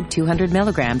Ribociclib 200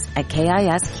 milligrams at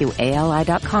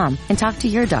KISQALI.com and talk to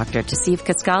your doctor to see if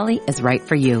Kisqali is right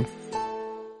for you.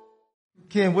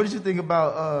 Ken, what did you think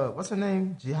about what's her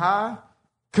name? Jihad?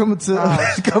 Coming to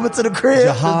the crib.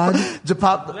 Jihad?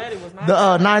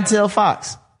 The nine-tailed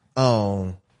fox.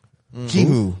 Oh.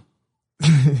 Who?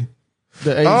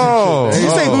 The Asian Oh, shit. Did you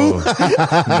say who?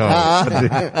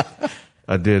 No,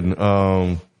 I didn't.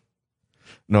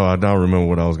 No, I don't remember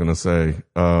what I was gonna say.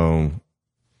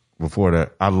 Before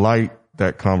that, I liked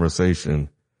that conversation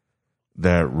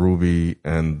that Ruby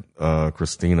and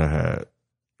Christina had.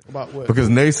 About what? Because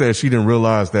Nay said she didn't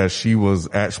realize that she was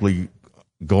actually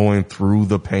going through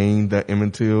the pain that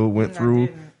Emmett Till went through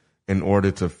in order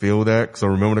to feel that. So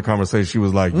remember the conversation? She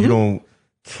was like, you don't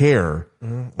care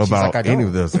about like, any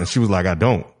of this. And she was like, I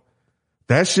don't.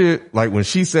 That shit, like when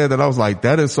she said that, I was like,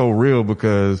 that is so real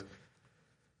because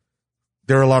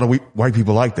there are a lot of white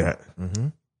people like that.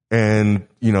 And,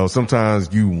 you know,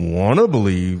 sometimes you want to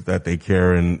believe that they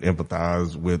care and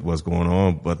empathize with what's going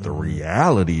on, but the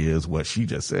reality is what she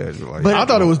just said. You're like, But I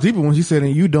thought it was deeper when she said,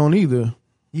 and you don't either.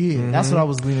 Yeah, that's what I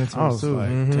was leaning I towards was too. like,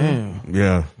 damn.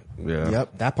 yeah.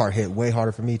 Yep, that part hit way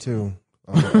harder for me too.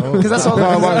 Because that's all.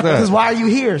 Why is that? Because why are you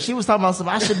here? She was talking about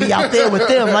something. I should be out there with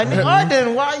them. Like, nigga, I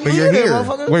didn't. Why are you But here, you're here.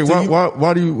 motherfucker? Wait,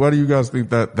 why do you guys think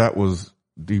that was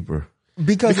deeper?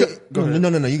 Because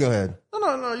no, you go ahead.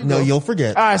 No, you'll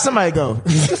forget. All right, somebody go.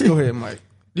 Just go ahead, Mike.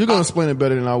 You're going to explain it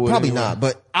better than I would. Probably anyway. not,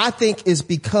 but I think it's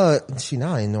because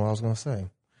now I didn't know what I was going to say.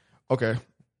 Okay.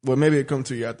 Well, maybe it come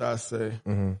to you after I say.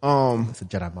 It's a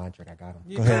Jedi mind trick. I got him.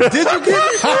 Go ahead. Did you get me?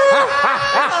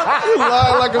 You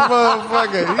lied like a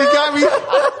motherfucker. You got me.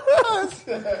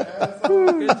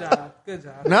 Good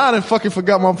job. Now I done fucking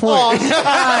forgot my point.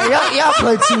 Y'all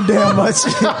play too damn much.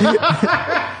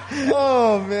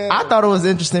 Oh man. I thought it was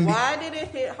interesting. Why did it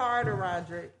hit harder,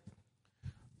 Roderick?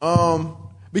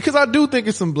 Because I do think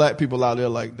it's some black people out there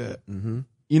like that.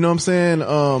 You know what I'm saying?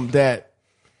 That,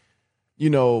 you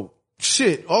know,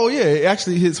 shit. Oh yeah, it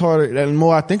actually hits harder. And the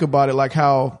more I think about it, like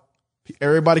how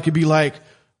everybody could be like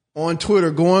on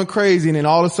Twitter going crazy, and then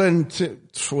all of a sudden,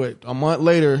 a month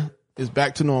later, it's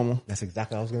back to normal. That's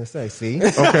exactly what I was going to say. See?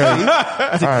 Okay.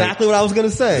 That's exactly what I was going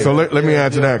to say. So let me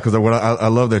add to that, because I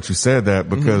love that you said that,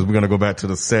 because we're going to go back to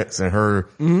the sets and her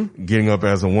getting up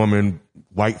as a woman,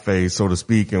 whiteface, so to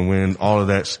speak, and when all of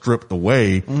that stripped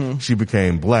away, she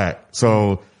became black.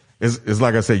 So it's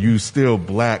like I said, you still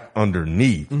black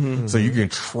underneath. So you can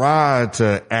try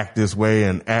to act this way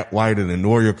and act white and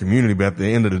ignore your community, but at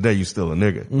the end of the day, you're still a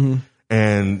nigga.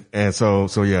 And so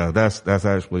yeah, that's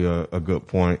actually a good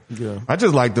point. Yeah. I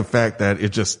just like the fact that it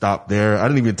just stopped there. I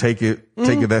didn't even take it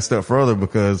that step further,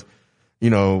 because, you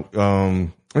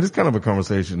know, it's kind of a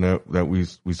conversation that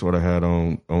we sort of had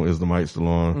on Is the Mic Still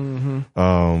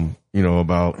On? You know,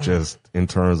 about just in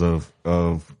terms of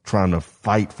trying to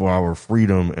fight for our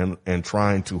freedom and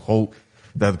trying to hope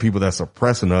that the people that's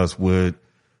oppressing us would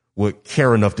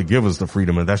care enough to give us the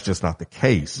freedom, and that's just not the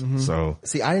case. So,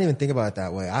 see, I didn't even think about it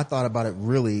that way. I thought about it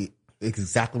really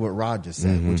exactly what Rod just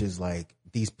said, which is like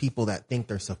these people that think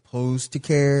they're supposed to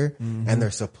care and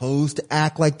they're supposed to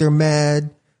act like they're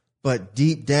mad, but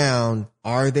deep down,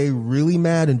 are they really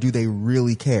mad, and do they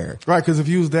really care? Right, because if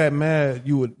you was that mad,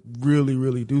 you would really,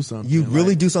 really do something. You'd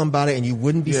really do something about it, and you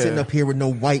wouldn't be sitting up here with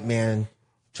no white man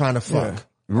trying to fuck. Yeah.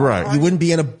 Right. You wouldn't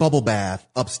be in a bubble bath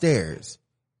upstairs.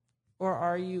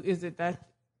 Or is it that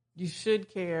you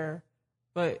should care,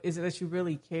 but is it that you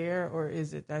really care, or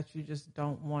is it that you just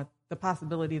don't want the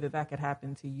possibility that could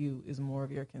happen to you is more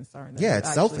of your concern? Yeah,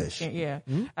 it's selfish.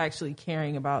 Actually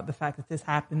caring about the fact that this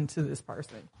happened to this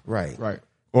person. Right.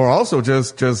 Or also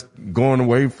just going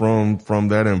away from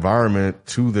that environment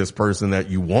to this person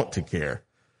that you want to care.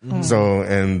 So,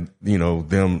 and you know,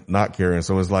 them not caring.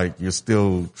 So it's like you're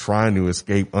still trying to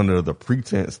escape under the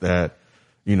pretense that,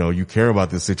 you know, you care about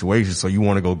this situation. So you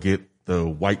want to go get the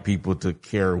white people to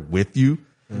care with you,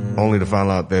 only to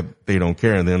find out that they don't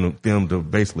care. And then them to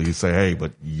basically say, hey,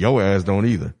 but your ass don't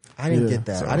either. I didn't get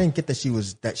that. So, I didn't get that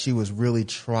she was really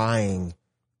trying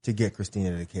to get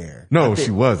Christina to care. No,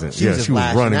 she wasn't. She was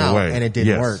running away. And it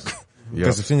didn't work.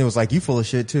 Because Christina was like, you full of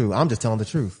shit too. I'm just telling the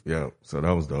truth. Yeah. So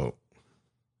that was dope.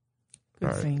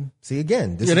 Good scene. See,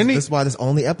 again, this is why this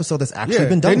only episode that's actually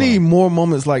been done. They need more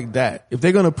moments like that. If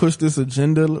they're gonna push this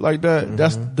agenda like that,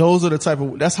 those are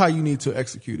the that's how you need to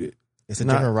execute it. It's a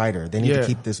different writer. They need to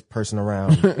keep this person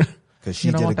around because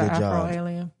she did a good job.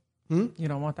 Alien? You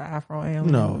don't want the Afro alien?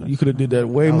 No, you could have did that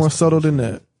way more subtle than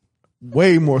that.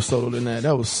 Way more subtle than that.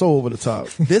 That was so over the top.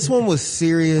 This one was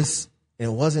serious.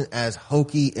 And it wasn't as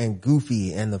hokey and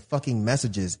goofy, and the fucking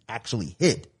messages actually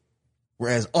hit.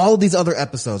 Whereas all of these other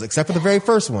episodes, except for the very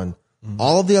first one,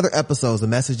 all of the other episodes, the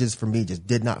messages for me just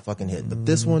did not fucking hit. But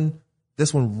this one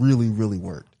really, really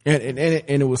worked. And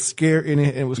it was scary, and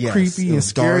it was creepy and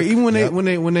scary. Even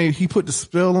when he put the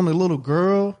spell on the little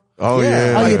girl. Oh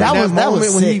yeah. Oh yeah, that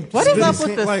was sick. What is up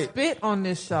with the spit on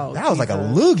this show? That was like a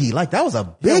loogie. Like that was a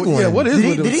big one. Yeah, what is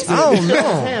it? I don't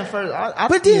know.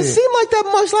 But it didn't seem like that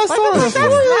much last time.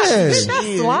 That's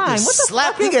slime. What the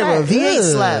slap? fuck He is gave her a that?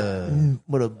 V8 slap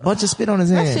with a bunch of spit on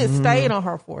his hand. That shit stayed on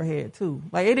her forehead too.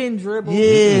 Like it didn't dribble.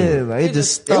 Yeah, like it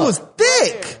just stuck. It was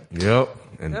thick. Yep.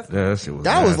 And that shit was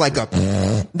that was like a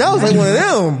that was like one of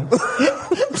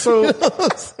them. So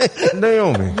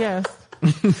Naomi. Yes.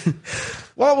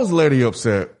 Why was Letty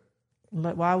upset?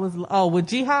 Why was with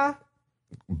Jihad?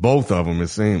 Both of them, it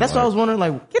seemed. That's what I was wondering.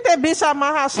 Like, get that bitch out of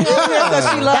my house. She over here because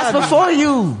she loves that's before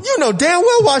you. You know damn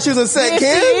well why she was upset,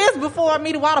 Ken. She is before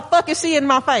me. Why the fuck is she in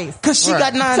my face? Cause she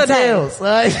got 9 tails.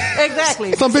 Like,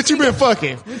 exactly. Some bitch you been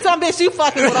fucking. Some bitch you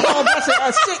fucking with a whole bunch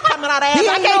of shit coming out of ass.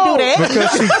 I can't do that.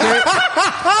 Because she can't.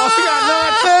 She got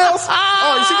 9 tails.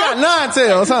 Oh, she got 9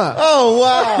 tails, huh? Oh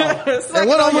wow. And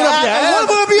what I'm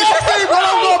gonna be asking? What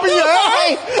I'm gonna be?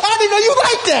 Hey, I didn't know you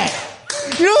like that.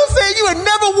 You know what I'm saying? You had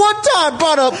never one time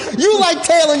brought up you like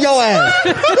tailing your ass.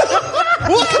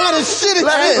 What kind of shit is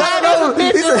this?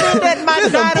 This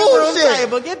is some bullshit.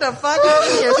 But get the fuck out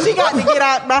of here. She got to get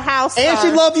out my house. And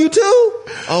she love you too?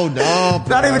 Oh no,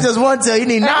 bro. Not even just one tail. You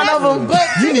need 9 of them.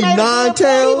 You need 9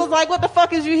 tails. He was like, what the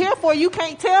fuck is you here for? You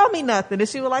can't tell me nothing. And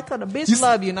she was like, cause the bitch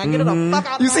love you. Now get her the fuck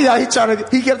out of You see how he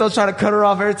kept on trying to cut her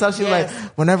off every time. She was like,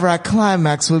 whenever I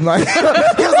climax with my, he was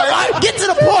like, all right, get to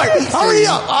the point. Hurry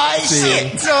up. All right, shit.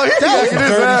 No, he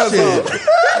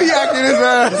be acting his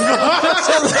ass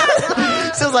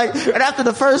off. She was like, and after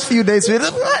the first few days, come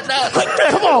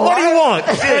on, what do you want?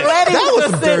 That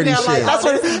was some dirty shit.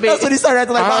 That's when he started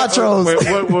acting like outros.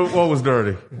 Wait, what was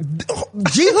dirty?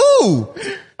 G-Who?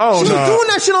 Oh, She was doing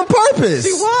that shit on purpose.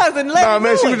 She was, and let Nah, me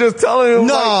man, do she it. was just telling him.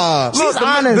 Nah, look, she's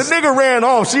honest. The nigga ran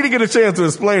off. She didn't get a chance to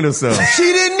explain herself. She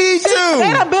didn't need They to.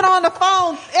 done been on the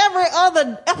phone every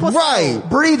other episode. Right.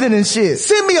 Breathing and shit.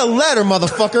 Send me a letter,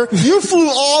 motherfucker. You flew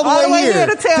all the All way here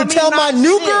to tell me my not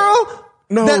new shit. girl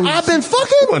No, that I've been She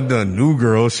fucking? wasn't the new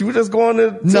girl. She was just going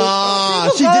to. Nah,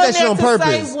 was she did going that shit there on to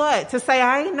purpose. Say what? To say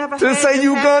I ain't never To had say this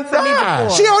you happen gonna to me die.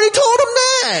 before. She already told him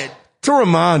that. To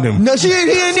remind him. No, he didn't need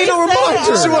no said it reminder. on She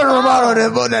the wasn't phone.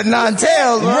 reminded on that nine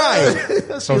tails,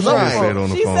 Right. So she right. said on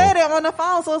the She phone. said it on the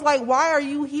phone, so it's like, why are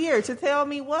you here to tell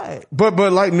me what? But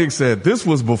like Nick said, this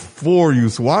was before you.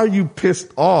 So why are you pissed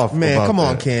off? Man, about come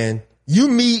on, that? Ken. You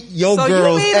meet your So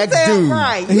girl's you mean to tell, ex-dude.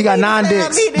 right? He You got mean to 9 tell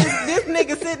dicks. me this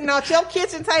nigga sitting at your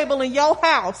kitchen table in your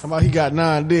house, Somebody he got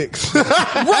 9 dicks. and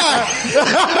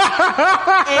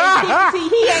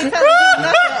he ain't telling you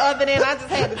nothing other than I just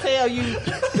had to tell you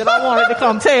that I wanted to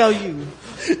come tell you.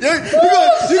 You're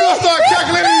gonna start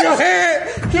calculating in your head.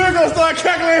 You're gonna start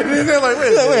calculating in there like,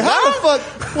 Wait, how the fuck?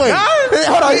 Wait,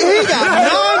 hold on. He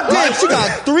got 9 dicks. She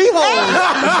got 3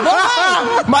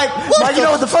 holes. Mike, you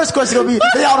know what the first question gonna be?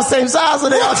 They all the same size,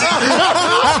 or they all?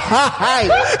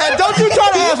 And don't you try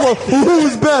to ask, well,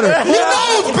 who's better? You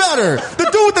know who's better. The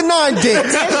dude with the 9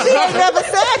 dicks. And she ain't never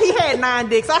said he had 9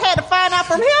 dicks. I had to find out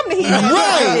from him that he had 9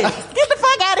 Right. dicks. Get the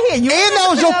fuck out of here. You And that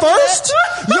was your first?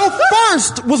 Your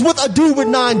first was with a dude with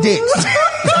 9 dicks.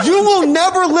 You will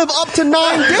never live up to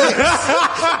 9 dicks.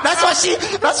 That's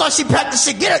why she packed the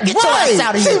shit. Get your Right. ass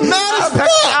out of She here. mad as fuck.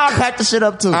 I'll pack the shit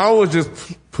up too. I was just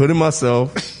putting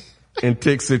myself in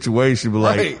Tick's situation, but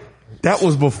like, Right. that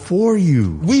was before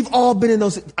you. We've all been in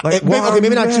those. Like, why are maybe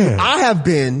you not you. mad? I have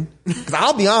been, because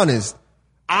I'll be honest,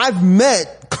 I've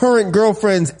met current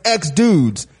girlfriends'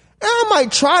 ex-dudes. And I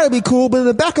might try to be cool, but in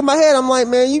the back of my head, I'm like,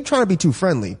 man, you trying to be too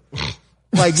friendly.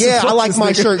 Like, yeah, I like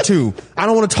my shirt too. I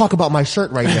don't want to talk about my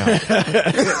shirt right now.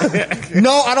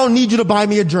 No, I don't need you to buy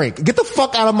me a drink. Get the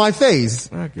fuck out of my face.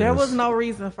 There was no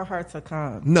reason for her to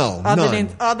come. No, none.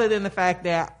 Other than the fact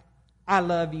that I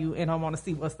love you and I want to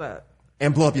see what's up.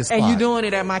 And blow up your spot. And you doing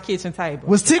it at my kitchen table.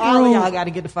 Was Tick All rude? of y'all got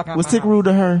to get the fuck out Was of my Tick rude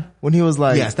to her when he was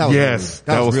like, Yes, that was Yes, rude.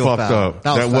 that was real fucked foul. up.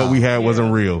 That was That what foul. we had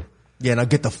wasn't real. Yeah, now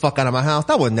get the fuck out of my house.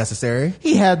 That wasn't necessary.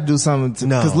 he had to do something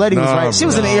No. because Letty was No, right. She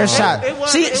was in the bro. earshot. It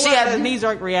was, She it was had a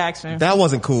knee-jerk reaction. That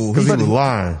wasn't cool. Cause he was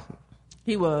lying.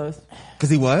 He was.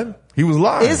 Cause he what? He was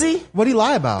lying. Is he? What'd he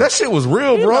lie about? That shit was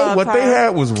real, He bro. loved What they her. had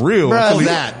was real. Bro, Until he-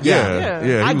 that, yeah, yeah.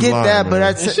 he I was get lying, that, but man.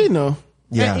 that's She know.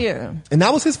 yeah. Yeah. And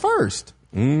that was his first.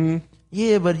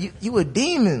 yeah, but you a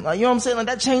demon. Like, you know what I'm saying? Like,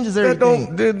 that changes That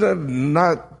everything.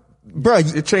 not. Bro,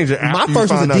 It changed it after my you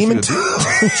first was a found out demon you too.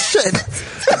 a Shit.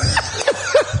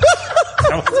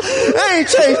 That ain't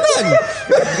changed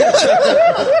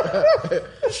nothing.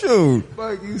 Shoot.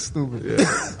 Fuck, you stupid.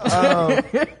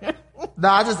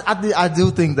 I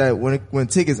do think that when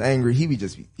Tick is angry, he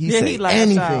say he lashes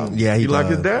anything. out. Yeah, He he like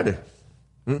his does. daddy.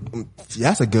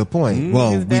 That's a good point.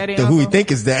 Well, His daddy who we uncle? think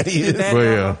his daddy His is. daddy But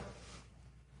yeah. uncle.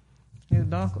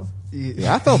 His uncle.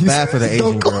 Yeah, I felt bad for the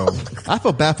Asian girl. I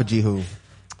felt bad for Jihu.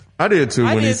 I did too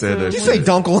I when he did said too. that. Did you shit.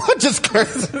 say dunkle? I just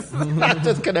cursed. I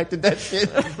just connected that shit.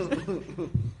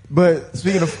 But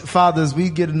speaking of fathers, we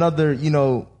get another,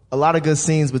 a lot of good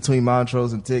scenes between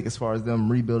Montrose and Tick as far as them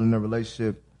rebuilding their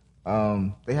relationship.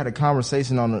 They had a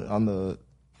conversation on the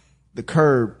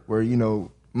curb where,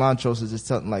 Montrose is just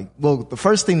telling the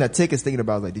first thing that Tick is thinking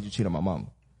about is like, did you cheat on my mom?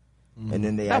 And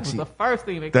then they That was actually, the first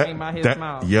thing that came out his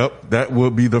mouth. Yep, that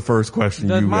would be the first question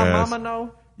Does you my asked. mama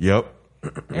know? Yep.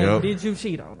 And Yep. did you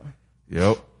cheat on her?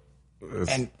 Yep.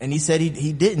 and he said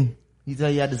he didn't. He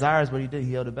said he had desires, but he did.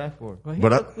 He held it back for her. Well,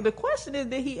 But the question is,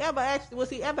 was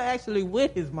he ever actually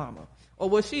with his mama? Or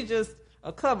was she just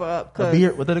a cover up? A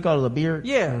beard, what do they call it? A beard?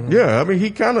 Yeah. Yeah, I mean,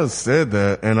 he kind of said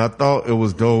that, and I thought it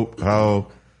was dope how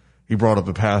he brought up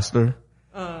the pastor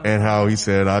and how he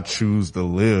said, I choose to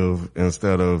live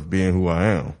instead of being who I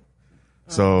am.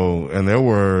 So, and there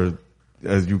were,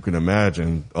 as you can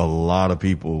imagine, a lot of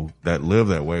people that live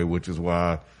that way, which is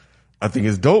why I think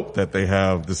it's dope that they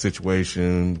have the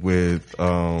situation with,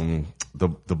 the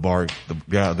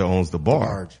guy that owns the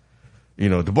bar.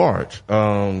 The barge.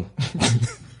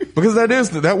 Because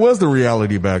that was the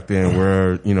reality back then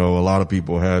where, a lot of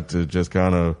people had to just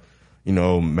kind of,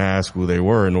 mask who they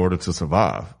were in order to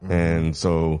survive. And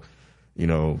so,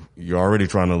 you're already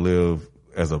trying to live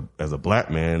as a black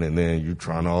man, and then you're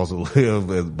trying to also live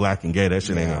as black and gay. That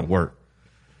shit ain't gonna work.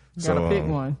 You gotta pick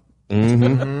one.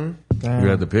 You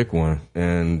had to pick one.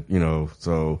 And, it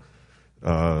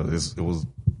was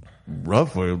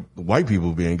rough for white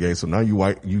people being gay. So now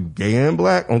you gay and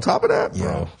black on top of that?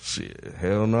 Bro, shit,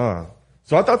 hell nah.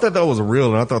 So I thought that was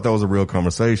a real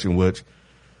conversation, which,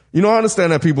 you know, I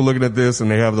understand that people looking at this and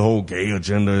they have the whole gay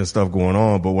agenda and stuff going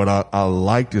on. But what I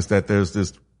liked is that there's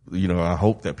this, you know, I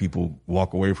hope that people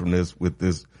walk away from this with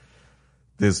this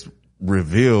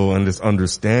reveal and this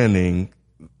understanding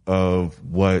of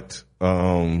what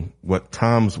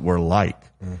times were like.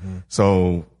 Mm-hmm.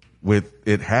 So with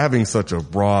it having such a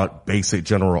broad, basic,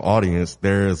 general audience,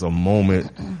 there is a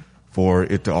moment for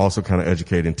it to also kind of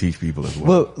educate and teach people as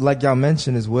well. Well, like y'all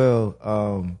mentioned as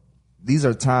well, these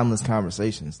are timeless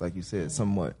conversations, like you said,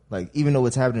 somewhat. Like, even though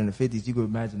it's happening in the 50s, you could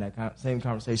imagine that same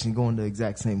conversation going the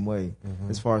exact same way,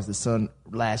 as far as the sun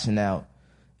lashing out.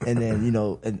 And then, you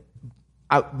know, and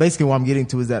basically what I'm getting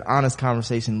to is that honest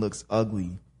conversation looks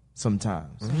ugly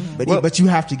sometimes. Mm-hmm. But you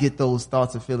have to get those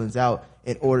thoughts and feelings out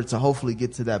in order to hopefully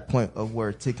get to that point of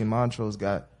where Tick and Montrose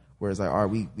got, where it's like, all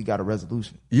right, we got a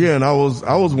resolution. Yeah, and I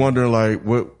was wondering, like,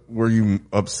 what were you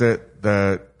upset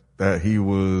that he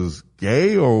was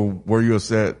gay, or were you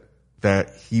upset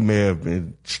that he may have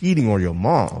been cheating on your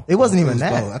mom? It wasn't even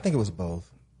that. Both. I think it was both.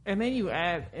 And then you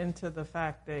add into the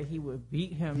fact that he would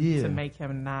beat him to make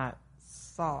him not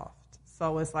soft.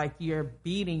 So it's like, you're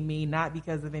beating me not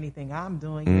because of anything I'm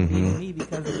doing, you're beating me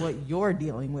because of what you're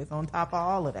dealing with on top of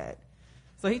all of that.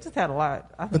 So he just had a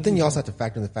lot. But then you also have to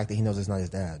factor in the fact that he knows it's not his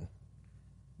dad.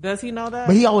 Does he know that?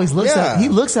 But he always looks at him. He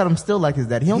looks at him still like his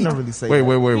dad. He don't never really say Wait,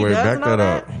 that. back that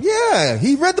up. Yeah,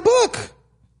 he read the book.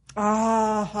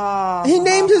 He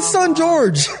named his son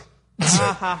George. Well,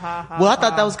 I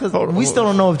thought that was because we still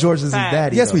don't know if George is his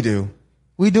daddy. Yes, though. we do.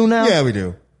 We do now? Yeah, we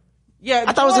do. Yeah,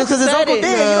 I thought it was just because his uncle did. You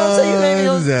know what I'm saying?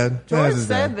 His dad. George His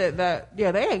said dad. that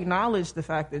they acknowledged the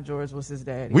fact that George was his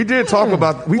daddy. We did talk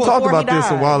about talked about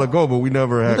this a while ago, but we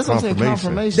never had That's what I'm saying,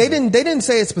 confirmation. They didn't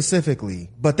say it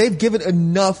specifically, but they've given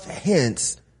enough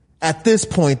hints at this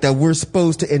point that we're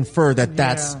supposed to infer that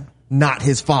that's not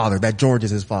his father, that George is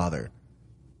his father.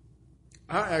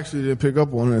 I actually didn't pick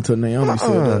up on it until Naomi said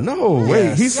that. No,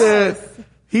 wait. He said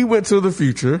he went to the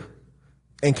future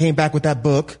and came back with that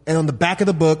book, and on the back of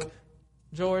the book,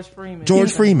 George Freeman.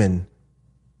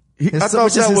 I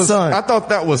thought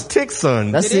that was Tick's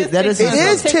son. That's it. It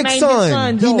is Tick's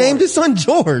son. He named his son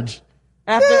George.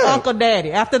 After Uncle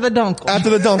Daddy. After the Dunkle.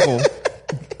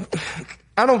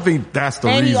 I don't think that's the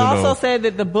reason. And he also said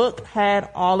that the book had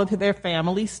all of their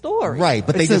family stories. Right,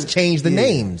 but they just changed the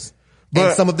names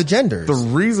and some of the genders. The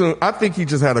reason, I think he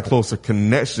just had a closer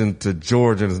connection to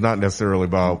George, and it's not necessarily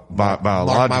biologically.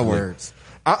 Mark my words.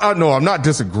 No, I'm not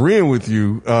disagreeing with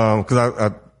you, because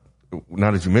I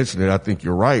now that you mentioned it, I think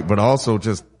you're right. But also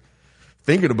just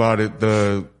thinking about it,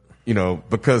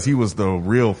 because he was the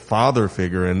real father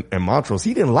figure in Montrose,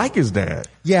 he didn't like his dad.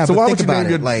 Yeah, so but why think would you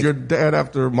about name it, your dad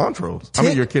after Montrose?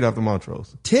 Your kid after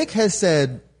Montrose. Tick has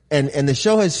said, and the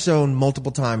show has shown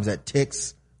multiple times that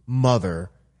Tick's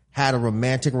mother had a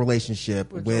romantic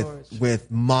relationship with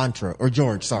Montrose, or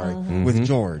George, sorry, with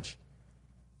George.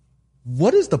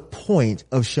 What is the point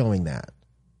of showing that?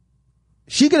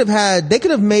 They could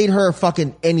have made her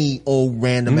fucking any old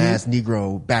random ass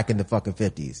Negro back in the fucking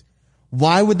 50s.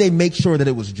 Why would they make sure that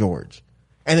it was George?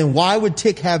 And then why would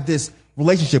Tick have this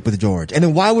relationship with George? And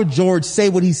then why would George say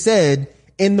what he said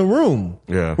in the room?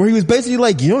 Yeah. Where he was basically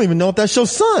like, you don't even know if that's your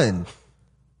son.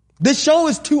 This show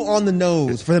is too on the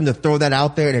nose for them to throw that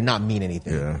out there and not mean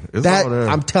anything. Yeah.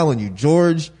 I'm telling you,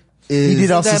 George is... He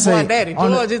did also say... Daddy.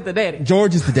 George is the daddy.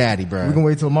 George is the daddy, bro. We're going to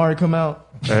wait till Amari come out.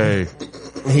 Hey.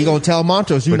 He gonna tell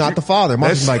Montrose, you're not the father.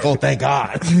 Montrose like, oh, thank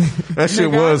God. That shit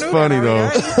was funny, though.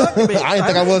 I didn't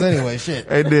think I was anyway. Shit.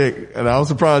 Hey, Nick, and I was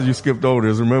surprised you skipped over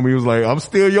this. Remember, he was like, I'm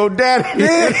still your daddy. He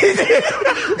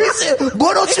said,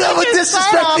 boy, don't you ever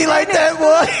disrespect me like that,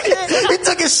 boy. He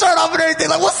took his shirt off and everything.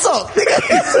 Like, what's up?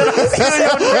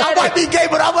 I might be gay,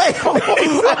 but I'm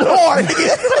hard.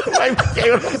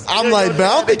 I'm like, man,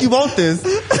 I don't think you want this.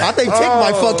 I think Tick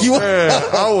might fuck you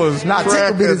up. I was not Tick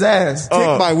will beat his ass.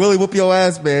 Tick might really whoop your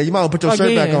ass, man. You might want to put your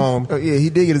shirt back on. Oh, yeah, he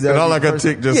did get his ass. And all like a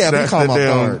Tick just snatched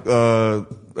that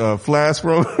damn flash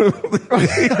from.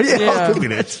 Yeah. Look at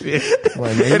that shit. Well,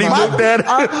 and he looked at it.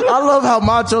 I love how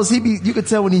Montrose, you could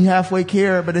tell when he halfway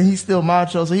care, but then he's still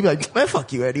Montrose, so he be like, man,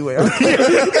 fuck you anyway.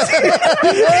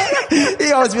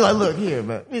 He always be like, look here,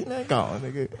 man. Go on,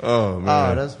 nigga. Oh,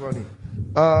 man. Oh, that's funny.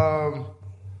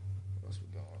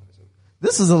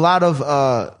 This is a lot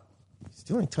of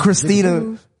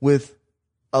Christina with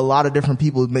a lot of different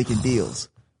people making deals,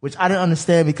 which I didn't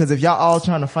understand, because if y'all all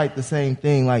trying to fight the same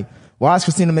thing, like, why is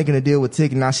Christina making a deal with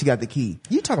Tick and now she got the key?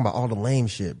 You talking about all the lame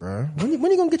shit, bro. When you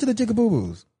gonna get to the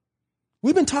jigaboo-boos?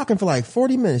 We've been talking for like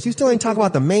 40 minutes. You still ain't talking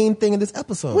about the main thing in this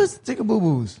episode. What's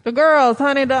Jigaboo-boos? The girls,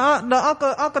 honey, the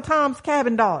Uncle Tom's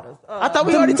Cabin daughters. I thought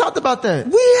we already talked about that.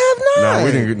 We have not. No,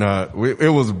 we didn't. No, it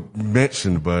was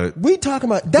mentioned, but We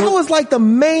talking about that was like the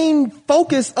main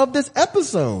focus of this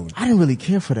episode. I didn't really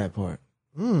care for that part.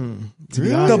 To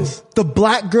be honest. The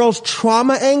black girl's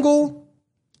trauma angle.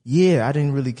 Yeah, I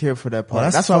didn't really care for that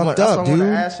part. That's why I fucked want up, to dude.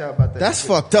 ask y'all about that. That's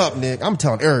fucked up, Nick. I'm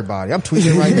telling everybody. I'm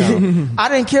tweeting it right now. I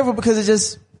didn't care for it because it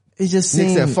just Nick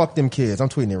seemed. said, "Fuck them kids." I'm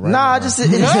tweeting it right now. Nah,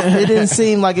 it didn't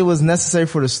seem like it was necessary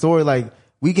for the story. Like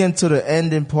we get into the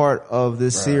ending part of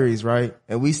this series, right?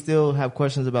 And we still have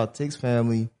questions about Tig's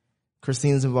family,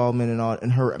 Christine's involvement, and all,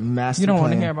 and her master. You don't plan.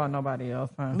 want to hear about nobody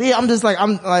else, huh? Yeah, I'm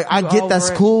like, I get that's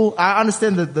over it? cool. I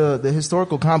understand the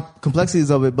historical complexities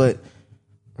of it, but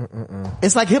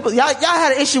it's like y'all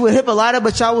had an issue with Hippolyta,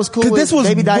 but y'all was cool with this was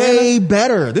Baby way Diana.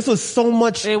 better. This was so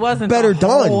much It wasn't better the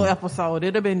whole done. episode.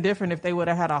 It'd have been different if they would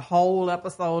have had a whole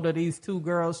episode of these two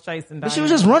girls chasing Diana. But she was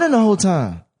just running the whole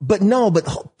time. But no, man,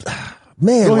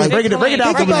 Go ahead, like, break it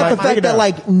down. think about the fact that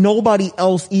like nobody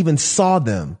else even saw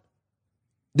them.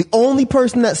 The only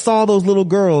person that saw those little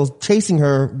girls chasing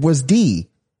her was Dee.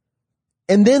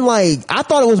 And then like, I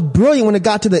thought it was brilliant when it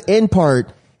got to the end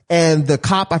part and the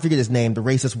cop, I forget his name, the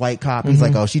racist white cop, he's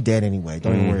like, oh, she dead anyway.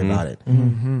 Don't even worry about it.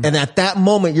 And at that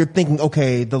moment, you're thinking,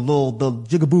 okay, the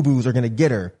jigaboo-boos are going to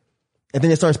get her. And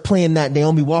then it starts playing that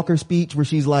Naomi Walker speech where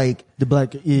she's like,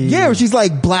 where she's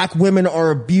like, black women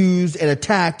are abused and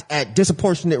attacked at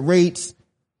disproportionate rates.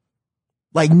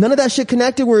 Like none of that shit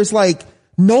connected where it's like,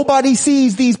 nobody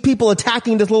sees these people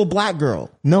attacking this little black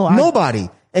girl. Nobody.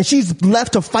 And she's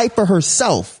left to fight for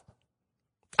herself.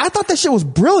 I thought that shit was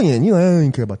brilliant. You know, I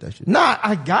didn't care about that shit. Nah,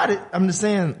 I got it. I'm just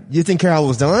saying. You didn't care how it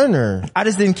was done, or? I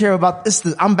just didn't care about this.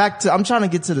 I'm trying to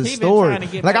get to the story.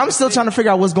 Like, I'm still trying to figure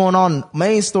out what's going on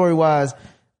main story wise.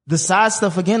 The side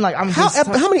stuff again, like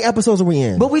how many episodes are we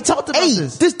in? But we talked about 8.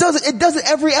 this. It does it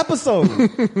every episode.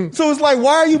 So it's like,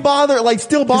 why are you bothered? Like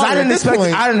still bothered at this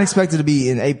point? I didn't expect it to be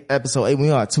in episode 8. We only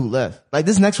got 2 left. Like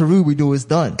this next review we do is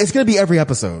done. It's gonna be every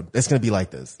episode. It's gonna be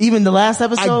like this. Even the last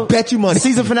episode? I bet you money.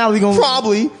 Season finale gonna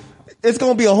probably. It's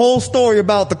gonna be a whole story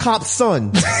about the cop's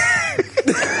son.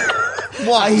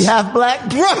 Why he half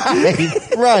black?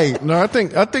 Right. No, I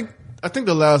think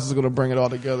the last is going to bring it all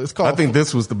together. It's called. I think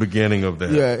this was the beginning of that.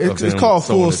 Yeah, it's called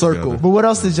Full Circle. But what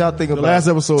else did y'all think about? The last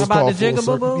episode was about called the Full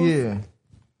Circle. Jigaboo?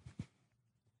 Yeah.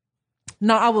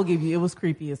 No, I will give you, it was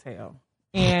creepy as hell.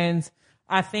 And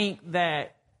I think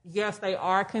that, yes, they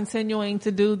are continuing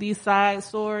to do these side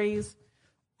stories.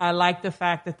 I like the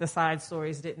fact that the side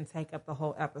stories didn't take up the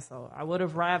whole episode. I would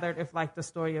have rathered if like the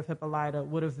story of Hippolyta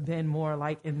would have been more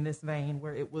like in this vein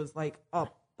where it was like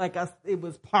it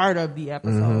was part of the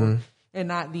episode and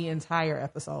not the entire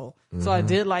episode. So I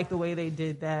did like the way they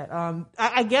did that.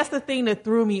 I guess the thing that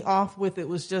threw me off with it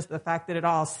was just the fact that it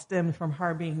all stemmed from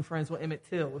her being friends with Emmett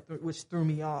Till, which threw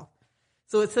me off.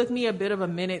 So it took me a bit of a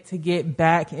minute to get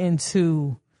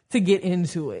into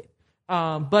it.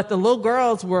 But the little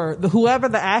girls whoever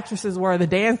the actresses were, the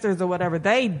dancers or whatever,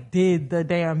 they did the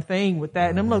damn thing with that.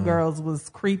 And them little girls was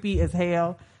creepy as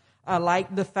hell. I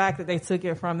like the fact that they took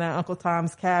it from that Uncle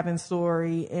Tom's Cabin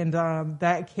story and,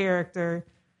 that character.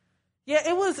 Yeah,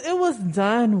 it was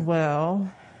done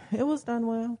well. It was done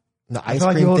well. The ice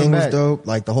cream thing was dope.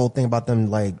 Like the whole thing about them,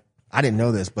 like, I didn't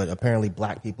know this, but apparently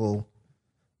black people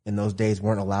in those days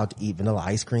weren't allowed to eat vanilla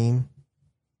ice cream.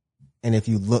 And if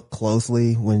you look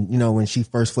closely, when she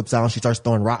first flips out and she starts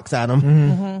throwing rocks at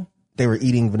them, they were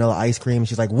eating vanilla ice cream.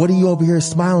 She's like, what are you over here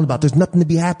smiling about? There's nothing to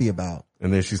be happy about.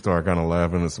 And then she started kind of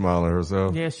laughing and smiling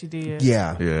herself. Yeah, she did.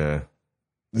 Yeah.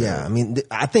 I mean,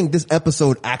 I think this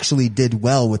episode actually did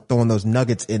well with throwing those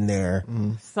nuggets in there.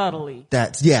 Subtly.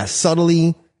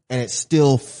 Subtly. And it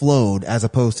still flowed as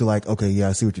opposed to like, okay, yeah,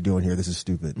 I see what you're doing here. This is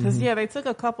stupid. Because they took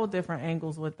a couple different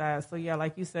angles with that. So yeah,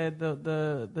 like you said,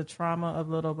 the trauma of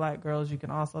little black girls. You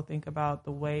can also think about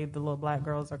the way the little black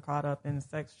girls are caught up in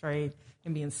sex trade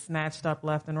and being snatched up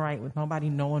left and right with nobody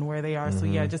knowing where they are. So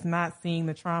yeah, just not seeing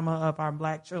the trauma of our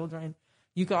black children.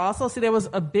 You can also see there was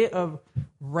a bit of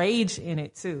rage in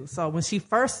it too. So when she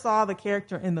first saw the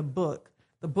character in the book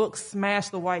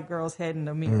smashed the white girl's head in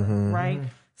the mirror, right?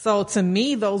 So to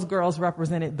me, those girls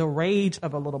represented the rage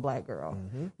of a little black girl,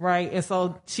 right? And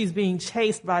so she's being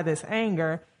chased by this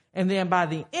anger. And then by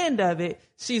the end of it,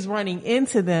 she's running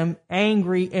into them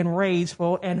angry and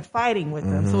rageful and fighting with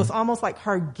them. So it's almost like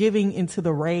her giving into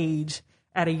the rage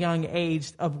at a young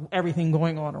age of everything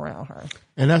going on around her.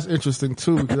 And that's interesting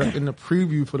too, because in the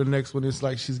preview for the next one, it's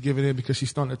like she's giving in because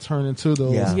she's starting to turn into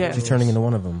those. Yeah, she's turning into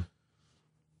one of them.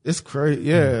 It's crazy.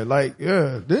 Yeah,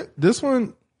 this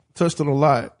one, touched on a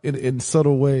lot in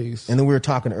subtle ways. And then we were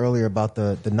talking earlier about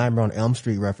the Nightmare on Elm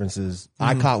Street references.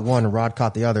 I caught one, and Rod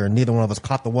caught the other, and neither one of us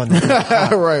caught the one.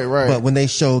 That right. But when they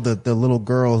showed the little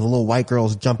girls, the little white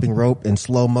girls jumping rope in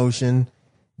slow motion,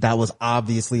 that was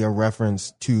obviously a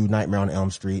reference to Nightmare on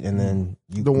Elm Street. And then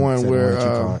the one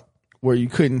where you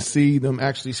couldn't see them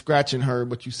actually scratching her,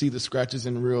 but you see the scratches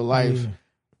in real life.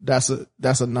 That's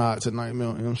a nod to Nightmare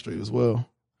on Elm Street as well.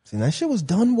 See, that shit was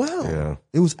done well. Yeah.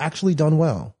 It was actually done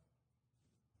well.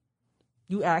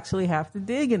 You actually have to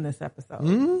dig in this episode.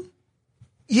 Mm-hmm.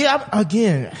 Yeah,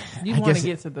 again. You want to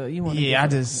get to the. You want. Yeah,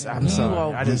 I'm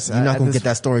sorry. You're not gonna get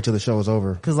that story till the show is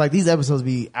over. Because like these episodes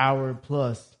be hour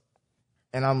plus,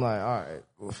 and I'm like, all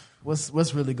right,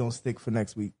 what's really gonna stick for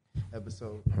next week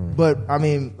episode? But I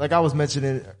mean, like I was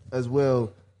mentioning as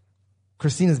well,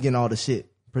 Christina's getting all the shit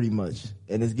pretty much,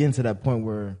 and it's getting to that point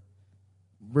where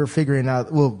we're figuring out.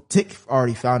 Well, Tick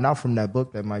already found out from that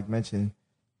book that Mike mentioned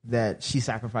that she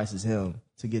sacrifices him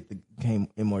to get the game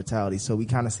immortality. So we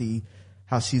kind of see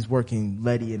how she's working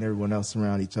Letty and everyone else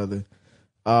around each other.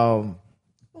 But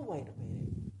wait a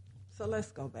minute. So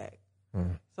let's go back.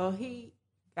 So he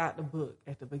got the book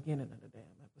at the beginning of the damn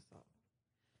episode.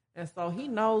 And so he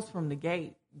knows from the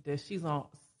gate that she's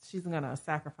gonna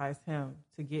sacrifice him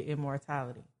to get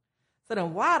immortality. So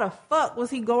then why the fuck was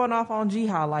he going off on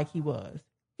Jihad like he was?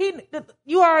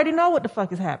 You already know what the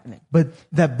fuck is happening. But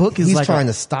that book is he's trying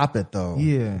to stop it though.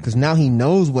 Yeah. Because now he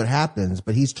knows what happens,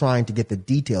 but he's trying to get the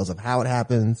details of how it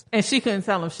happens. And she couldn't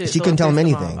tell him shit. She couldn't tell him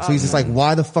anything. So he's just like,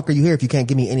 why the fuck are you here if you can't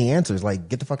give me any answers? Like,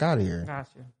 get the fuck out of here.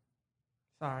 Gotcha.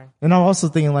 Sorry. And I'm also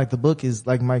thinking like the book is,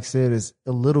 like Mike said, is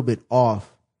a little bit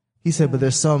off. He said, but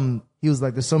there's so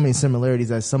many similarities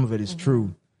that some of it is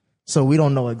true. So we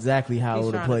don't know exactly how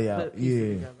it'll play out.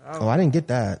 Yeah. Oh, I didn't get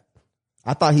that.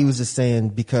 I thought he was just saying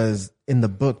because in the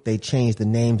book they changed the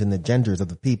names and the genders of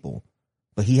the people,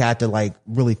 but he had to like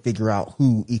really figure out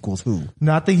who equals who.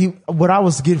 No, I think what I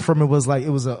was getting from it was like it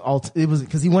was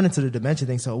because he went into the dimension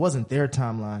thing, so it wasn't their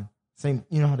timeline. Same,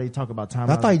 you know how they talk about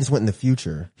timelines. I thought he just went in the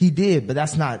future. He did, but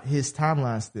that's not his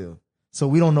timeline still. So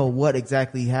we don't know what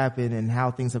exactly happened and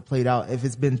how things have played out. If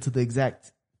it's been to the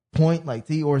exact point, like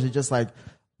or is it just like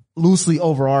loosely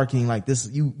overarching, like this?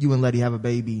 You and Letty have a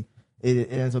baby.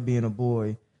 It ends up being a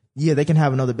boy. Yeah, they can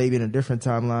have another baby in a different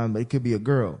timeline, but it could be a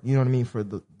girl. You know what I mean? For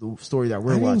the story that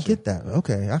we're watching. I didn't get that.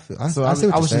 Okay, I see what I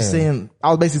you're was just saying. I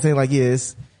was basically saying like,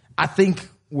 yes, I think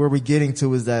where we're getting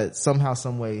to is that somehow,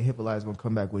 some way, Hippolyte is going to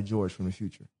come back with George from the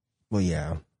future. Well,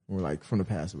 yeah, or like from the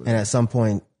past. And at some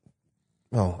point,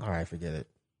 all right, forget it.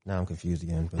 Now I'm confused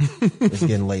again, but it's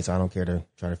getting late, so I don't care to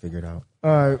try to figure it out.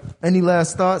 All right. Any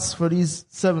last thoughts for these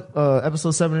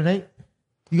episodes 7 and 8?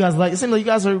 You guys it seems like you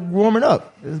guys are warming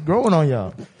up. It's growing on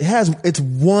y'all. It's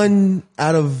 1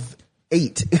 out of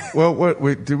 8.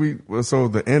 Well, so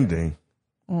the ending.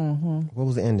 Mm-hmm. What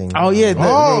was the ending? Oh yeah,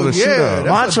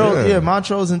 shootout.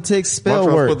 Montrose and Tick's spell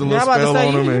Montrose work. put the little spell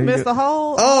on him, you and missed the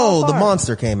whole. The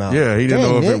monster came out. Yeah, he didn't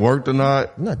know if it worked or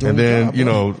not. I'm not doing and the then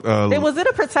job, was it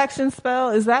a protection spell?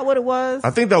 Is that what it was?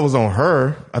 I think that was on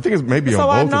her. I think it's maybe on both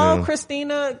of them. So I know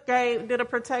Christina did a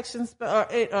protection spell,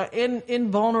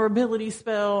 invulnerability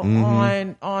spell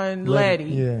on Letty.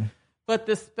 Yeah. But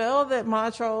the spell that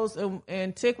Montrose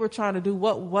and Tick were trying to do,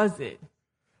 what was it?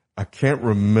 I can't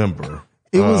remember.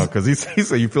 It was because he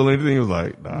said, "You feel anything?" He was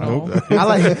like, "Nah." No. I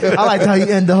like how you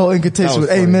end the whole incantation with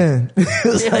funny. "Amen." It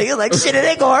was like shit. It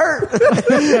ain't gonna hurt.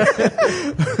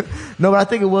 No, but I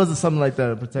think it was something like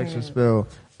that, a protection spell.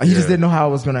 He just didn't know how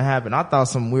it was gonna happen. I thought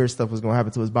some weird stuff was gonna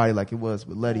happen to his body, like it was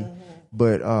with Letty.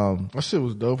 But that shit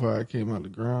was dope. How it came out the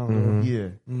ground.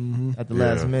 At the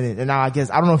last minute. And now I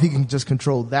guess I don't know if he can just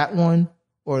control that one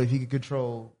or if he can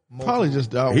control. Probably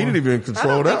just that one. He didn't even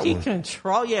control that one.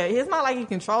 It's not like he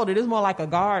controlled it. It's more like a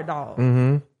guard dog.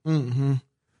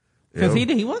 Because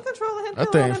he wasn't controlling him.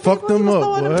 That thing fucked him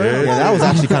up, boy. Yeah, that was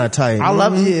actually kind of tight. I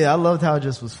loved how it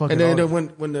just was fucking. And then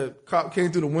when the cop came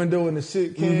through the window and the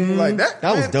shit came like that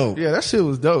was dope. Yeah, that shit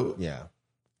was dope. Yeah.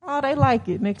 Oh, they like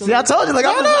it, nigga. See, I told you, like,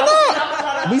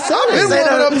 no. We saw They it.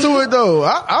 warming up to it though.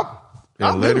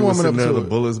 And Letty was sitting there, the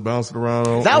bullets bouncing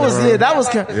around. That was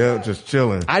just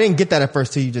chilling. I didn't get that at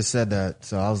first till you just said that,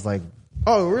 so I was like,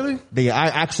 "Oh, really?" I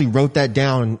actually wrote that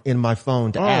down in my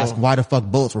phone to ask why the fuck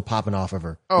bullets were popping off of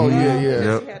her. Oh yeah.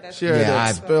 Yep. She had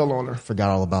that spell on her.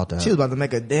 Forgot all about that. She was about to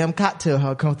make a damn cocktail.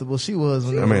 How comfortable she was.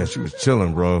 She was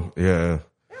chilling, bro. Yeah.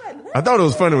 I thought it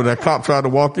was funny when that cop tried to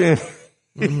walk in.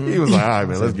 He was like, all right,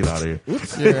 man, let's get out of here.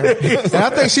 Yeah. And I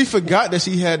think she forgot that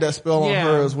she had that spell on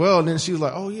her as well. And then she was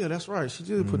like, oh, yeah, that's right. She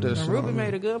did put that shit on Ruby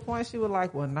made a good point. She was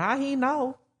like, well, now he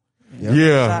know.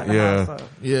 Yeah.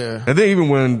 And then even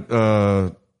when,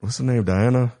 what's her name,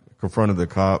 Diana? confronted the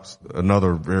cops.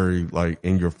 Another very like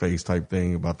in your face type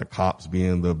thing about the cops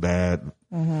being the bad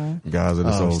guys of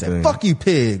this whole thing. Fuck you,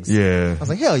 pigs. Yeah. I was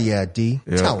like, hell yeah, D.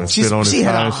 Yeah, Tell him. and spit on his She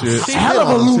had tie a and shit. hell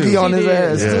of a loogie on his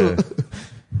ass Yeah. too.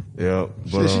 Yeah.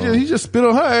 But, he just spit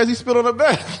on her ass. He spit on her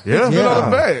back. Yeah. He spit on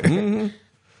her back. Mm-hmm.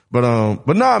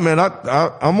 But nah, man,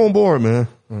 I'm on board, man.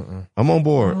 I'm on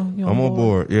board. I'm on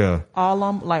board. Yeah.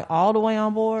 All the way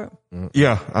on board.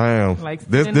 Yeah, I am. Like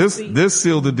this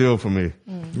sealed the deal for me.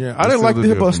 Yeah, I didn't like the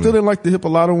Hippo. Still didn't like the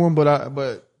Hippolyta one,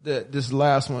 but this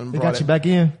last one Got you back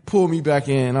in. pulled me back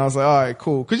in. I was like, all right,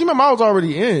 cool. Because you remember I was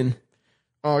already in.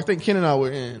 I think Ken and I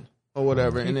were in or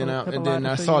whatever, and then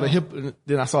I saw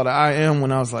then I saw the I Am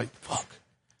when I was like, fuck,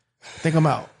 I think I'm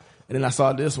out. And then I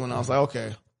saw this one. I was like,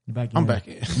 okay, I'm back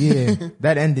in. Yeah,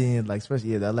 that ending, like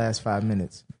especially that last 5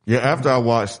 minutes. Yeah, after I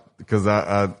watched, because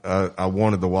I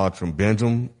wanted to watch from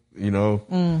Benjamin, you know.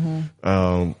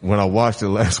 When I watched it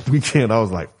last weekend, I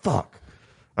was like, fuck,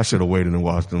 I should have waited and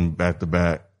watched them back to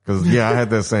back. Because I had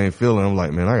that same feeling. I'm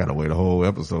like, man, I gotta wait a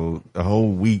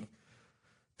whole week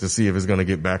to see if it's gonna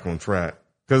get back on track.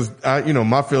 Because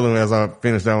my feeling as I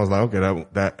finished that was like, okay,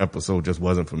 that episode just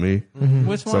wasn't for me.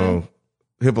 Which one? So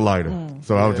Hippolyta.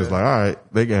 So I was just like, all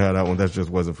right, they can have that one. That just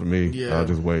wasn't for me. Yeah. I'll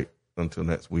just wait until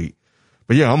next week.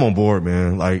 But yeah, I'm on board,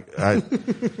 man. Like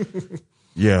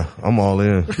yeah, I'm all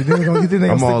in. You think they're gonna stick the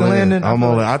landing? I'm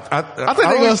all in. I think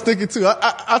they're gonna stick it too.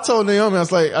 I told Naomi, I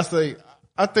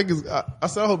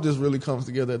hope this really comes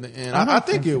together at the end. I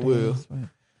think it will.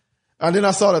 And then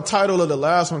I saw the title of the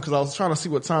last one because I was trying to see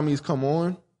what time he's come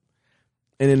on.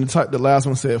 And then the last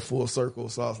one said Full Circle.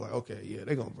 So I was like, okay, yeah,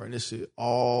 they're going to bring this shit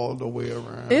all the way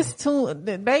around. It's too,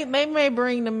 they may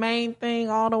bring the main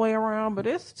thing all the way around, but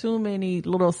it's too many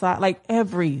little side, like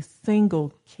every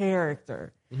single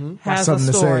character has a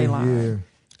storyline. Yeah.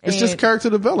 It's just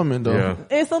character development though. Yeah.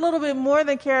 It's a little bit more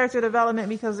than character development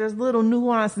because there's little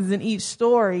nuances in each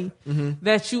story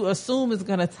that you assume is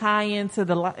going to tie into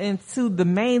the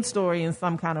main story in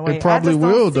some kind of way. It probably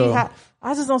will though.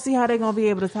 I just don't see how they're going to be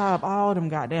able to tie up all them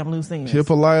goddamn loose ends.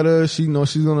 Hippolyta, she's going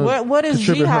to. What is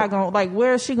Jihad going to, like,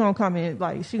 where is she going to come in?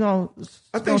 Like, she going to,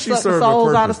 I think she suck the served her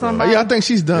souls out of purpose, though. somebody? Yeah, I think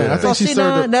she's done. Yeah. I think So she she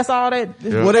served done? That's all that?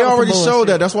 Yeah. Well, they already bullshit. showed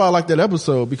that. That's why I like that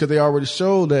episode because they already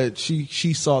showed that she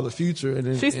saw the future. And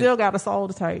then, She still got a soul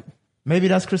to take. Maybe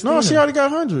that's Christina. No, she already got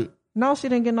 100. No, she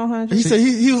didn't get no 100. He said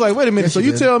he was like, wait a minute. Yes, So she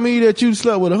you did. tell me that you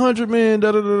slept with 100 men?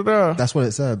 Da da da da. That's what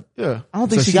it said. Yeah. I don't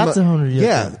think So she got to 100 yet.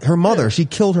 Yeah, her mother. She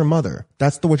killed her mother.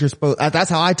 That's what you're supposed. That's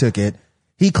how I took it.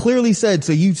 He clearly said,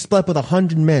 "So you slept with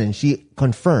 100 men," and she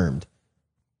confirmed.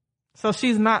 So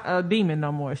she's not a demon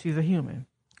no more. She's a human.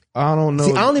 I don't know.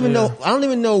 See, I don't even know. I don't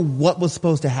even know what was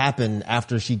supposed to happen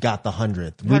after she got the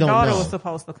 100th. We Her don't daughter know. was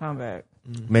supposed to come back.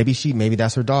 Maybe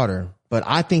that's her daughter. But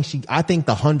I think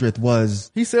the 100th was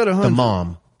He said 100. the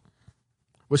mom.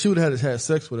 But she would have had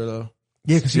sex with her though.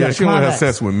 Yeah, because she Yeah, got she a only has climax.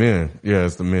 sex with men. Yeah,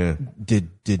 it's the men. Did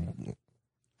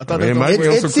I thought I mean, they it might be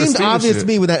on it some seemed Christina obvious shit. to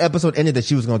me when that episode ended that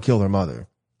she was going to kill her mother.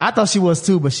 I thought she was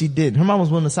too, but she didn't. Her mom was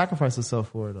willing to sacrifice herself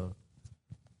for her though.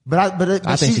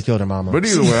 I think she killed her mama. But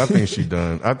either way, I think she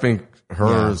done. I think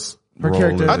her role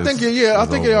character- is- I think I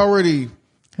think over. it already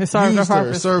It served her used her,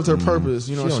 purpose. served her purpose.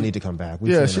 You know, she don't need to come back.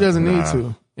 We Yeah, seen she her. doesn't need Nah.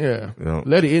 to. Yeah, Yeah.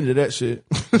 let it into that shit.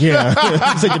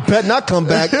 Yeah. So you better not come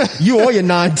back. You or your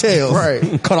 9 tails.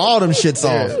 Right. Cut all them shits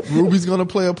Yeah, off. Ruby's gonna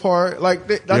play a part. Like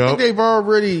I Yep. think they've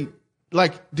already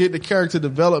did the character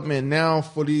development now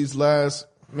for these last,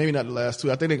 maybe not the last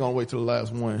two. I think they're gonna wait till the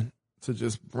last one to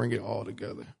just bring it all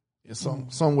together. In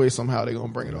some way, somehow they're gonna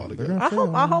bring it all together. I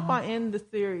hope I end the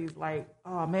series like,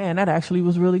 oh man, that actually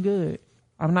was really good.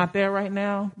 I'm not there right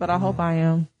now, but I hope I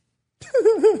am.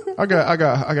 I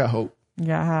got hope. You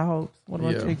got high hopes. What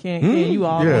about Yeah. you? Ken, you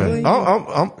all Yeah, in?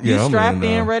 I'm You I'm strapped in,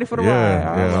 now. ready for the yeah, ride.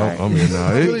 All Yeah, right. I'm in now.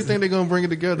 I really think they're gonna bring it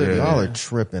together. Yeah. Y'all are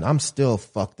tripping. I'm still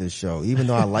fuck this show. Even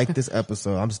though I like this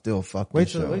episode, I'm still fuck Wait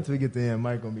this till show. we get to the end.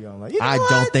 Mike gonna be on like, I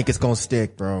don't think it's gonna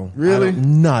stick, bro. Really? I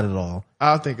don't- Not at all.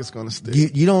 I think it's gonna stick.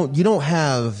 You don't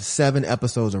have 7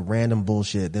 episodes of random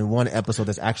bullshit, then 1 episode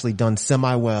that's actually done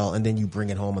semi well, and then you bring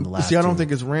it home in the last. See, I don't 2.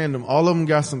 think it's random. All of them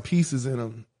got some pieces in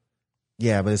them.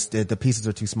 Yeah, but the pieces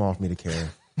are too small for me to carry.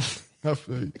 I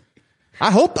feel you. I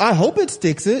hope it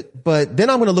sticks it, but then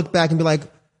I'm gonna look back and be like,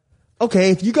 okay,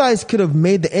 if you guys could have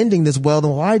made the ending this well, then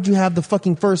why did you have the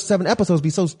fucking first 7 episodes be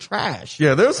so trash?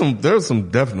 Yeah, there's some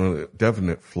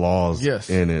definite flaws Yes.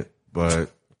 in it,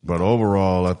 but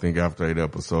overall, I think after 8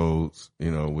 episodes,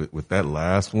 with that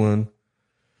last one,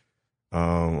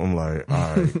 I'm like,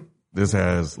 all right, this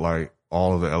has like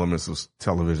all of the elements of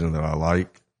television that I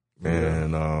like,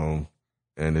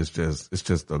 and it's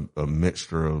just a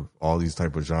mixture of all these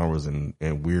type of genres and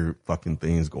weird fucking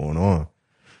things going on.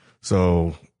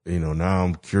 So, now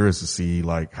I'm curious to see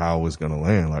like how it's going to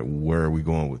land. Like, where are we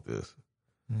going with this?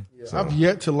 Yeah, so. I've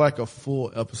yet to like a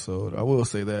full episode. I will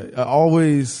say that. I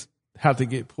always have to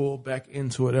get pulled back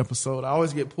into an episode. I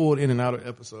always get pulled in and out of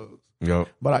episodes. Yep.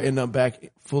 But I end up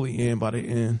back fully in by the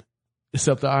end.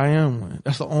 Except the I Am one.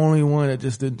 That's the only one that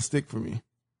just didn't stick for me.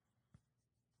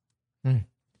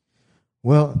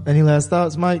 Well, any last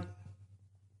thoughts, Mike?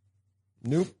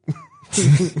 Nope.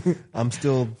 I'm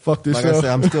still fuck this like show. I said,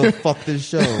 I'm still fuck this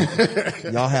show.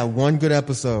 Y'all have one good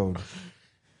episode.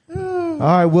 All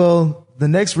right. Well, the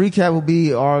next recap will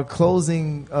be our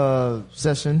closing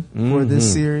session for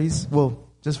this series. Well,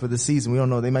 just for this season. We don't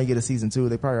know. They might get a season 2.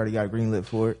 They probably already got greenlit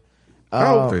for it. I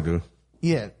hope they do.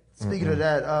 Yeah. Speaking of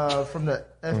that, from the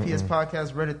FPS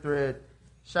podcast Reddit thread,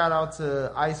 shout out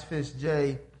to Icefish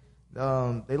J.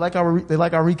 They like our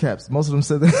recaps. Most of them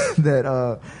said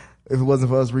that if it wasn't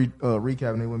for us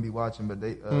recapping, they wouldn't be watching. But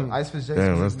they Icefish J.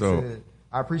 Damn, that's dope. Said,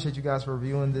 I appreciate you guys for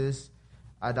reviewing this.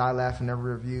 I die laughing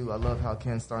every review. I love how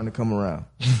Ken's starting to come around.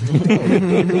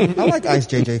 I like Ice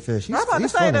JJ Fish. I'm about to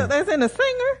say that there's in a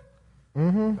singer.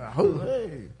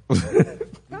 Hey.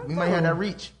 We might have that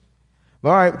reach.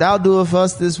 All right, that'll do it for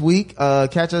us this week.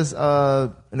 Catch us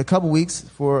in a couple weeks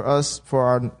for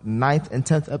our 9th and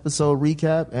 10th episode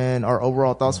recap and our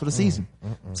overall thoughts for the season.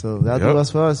 So that'll do us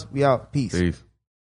for us. We out. Peace.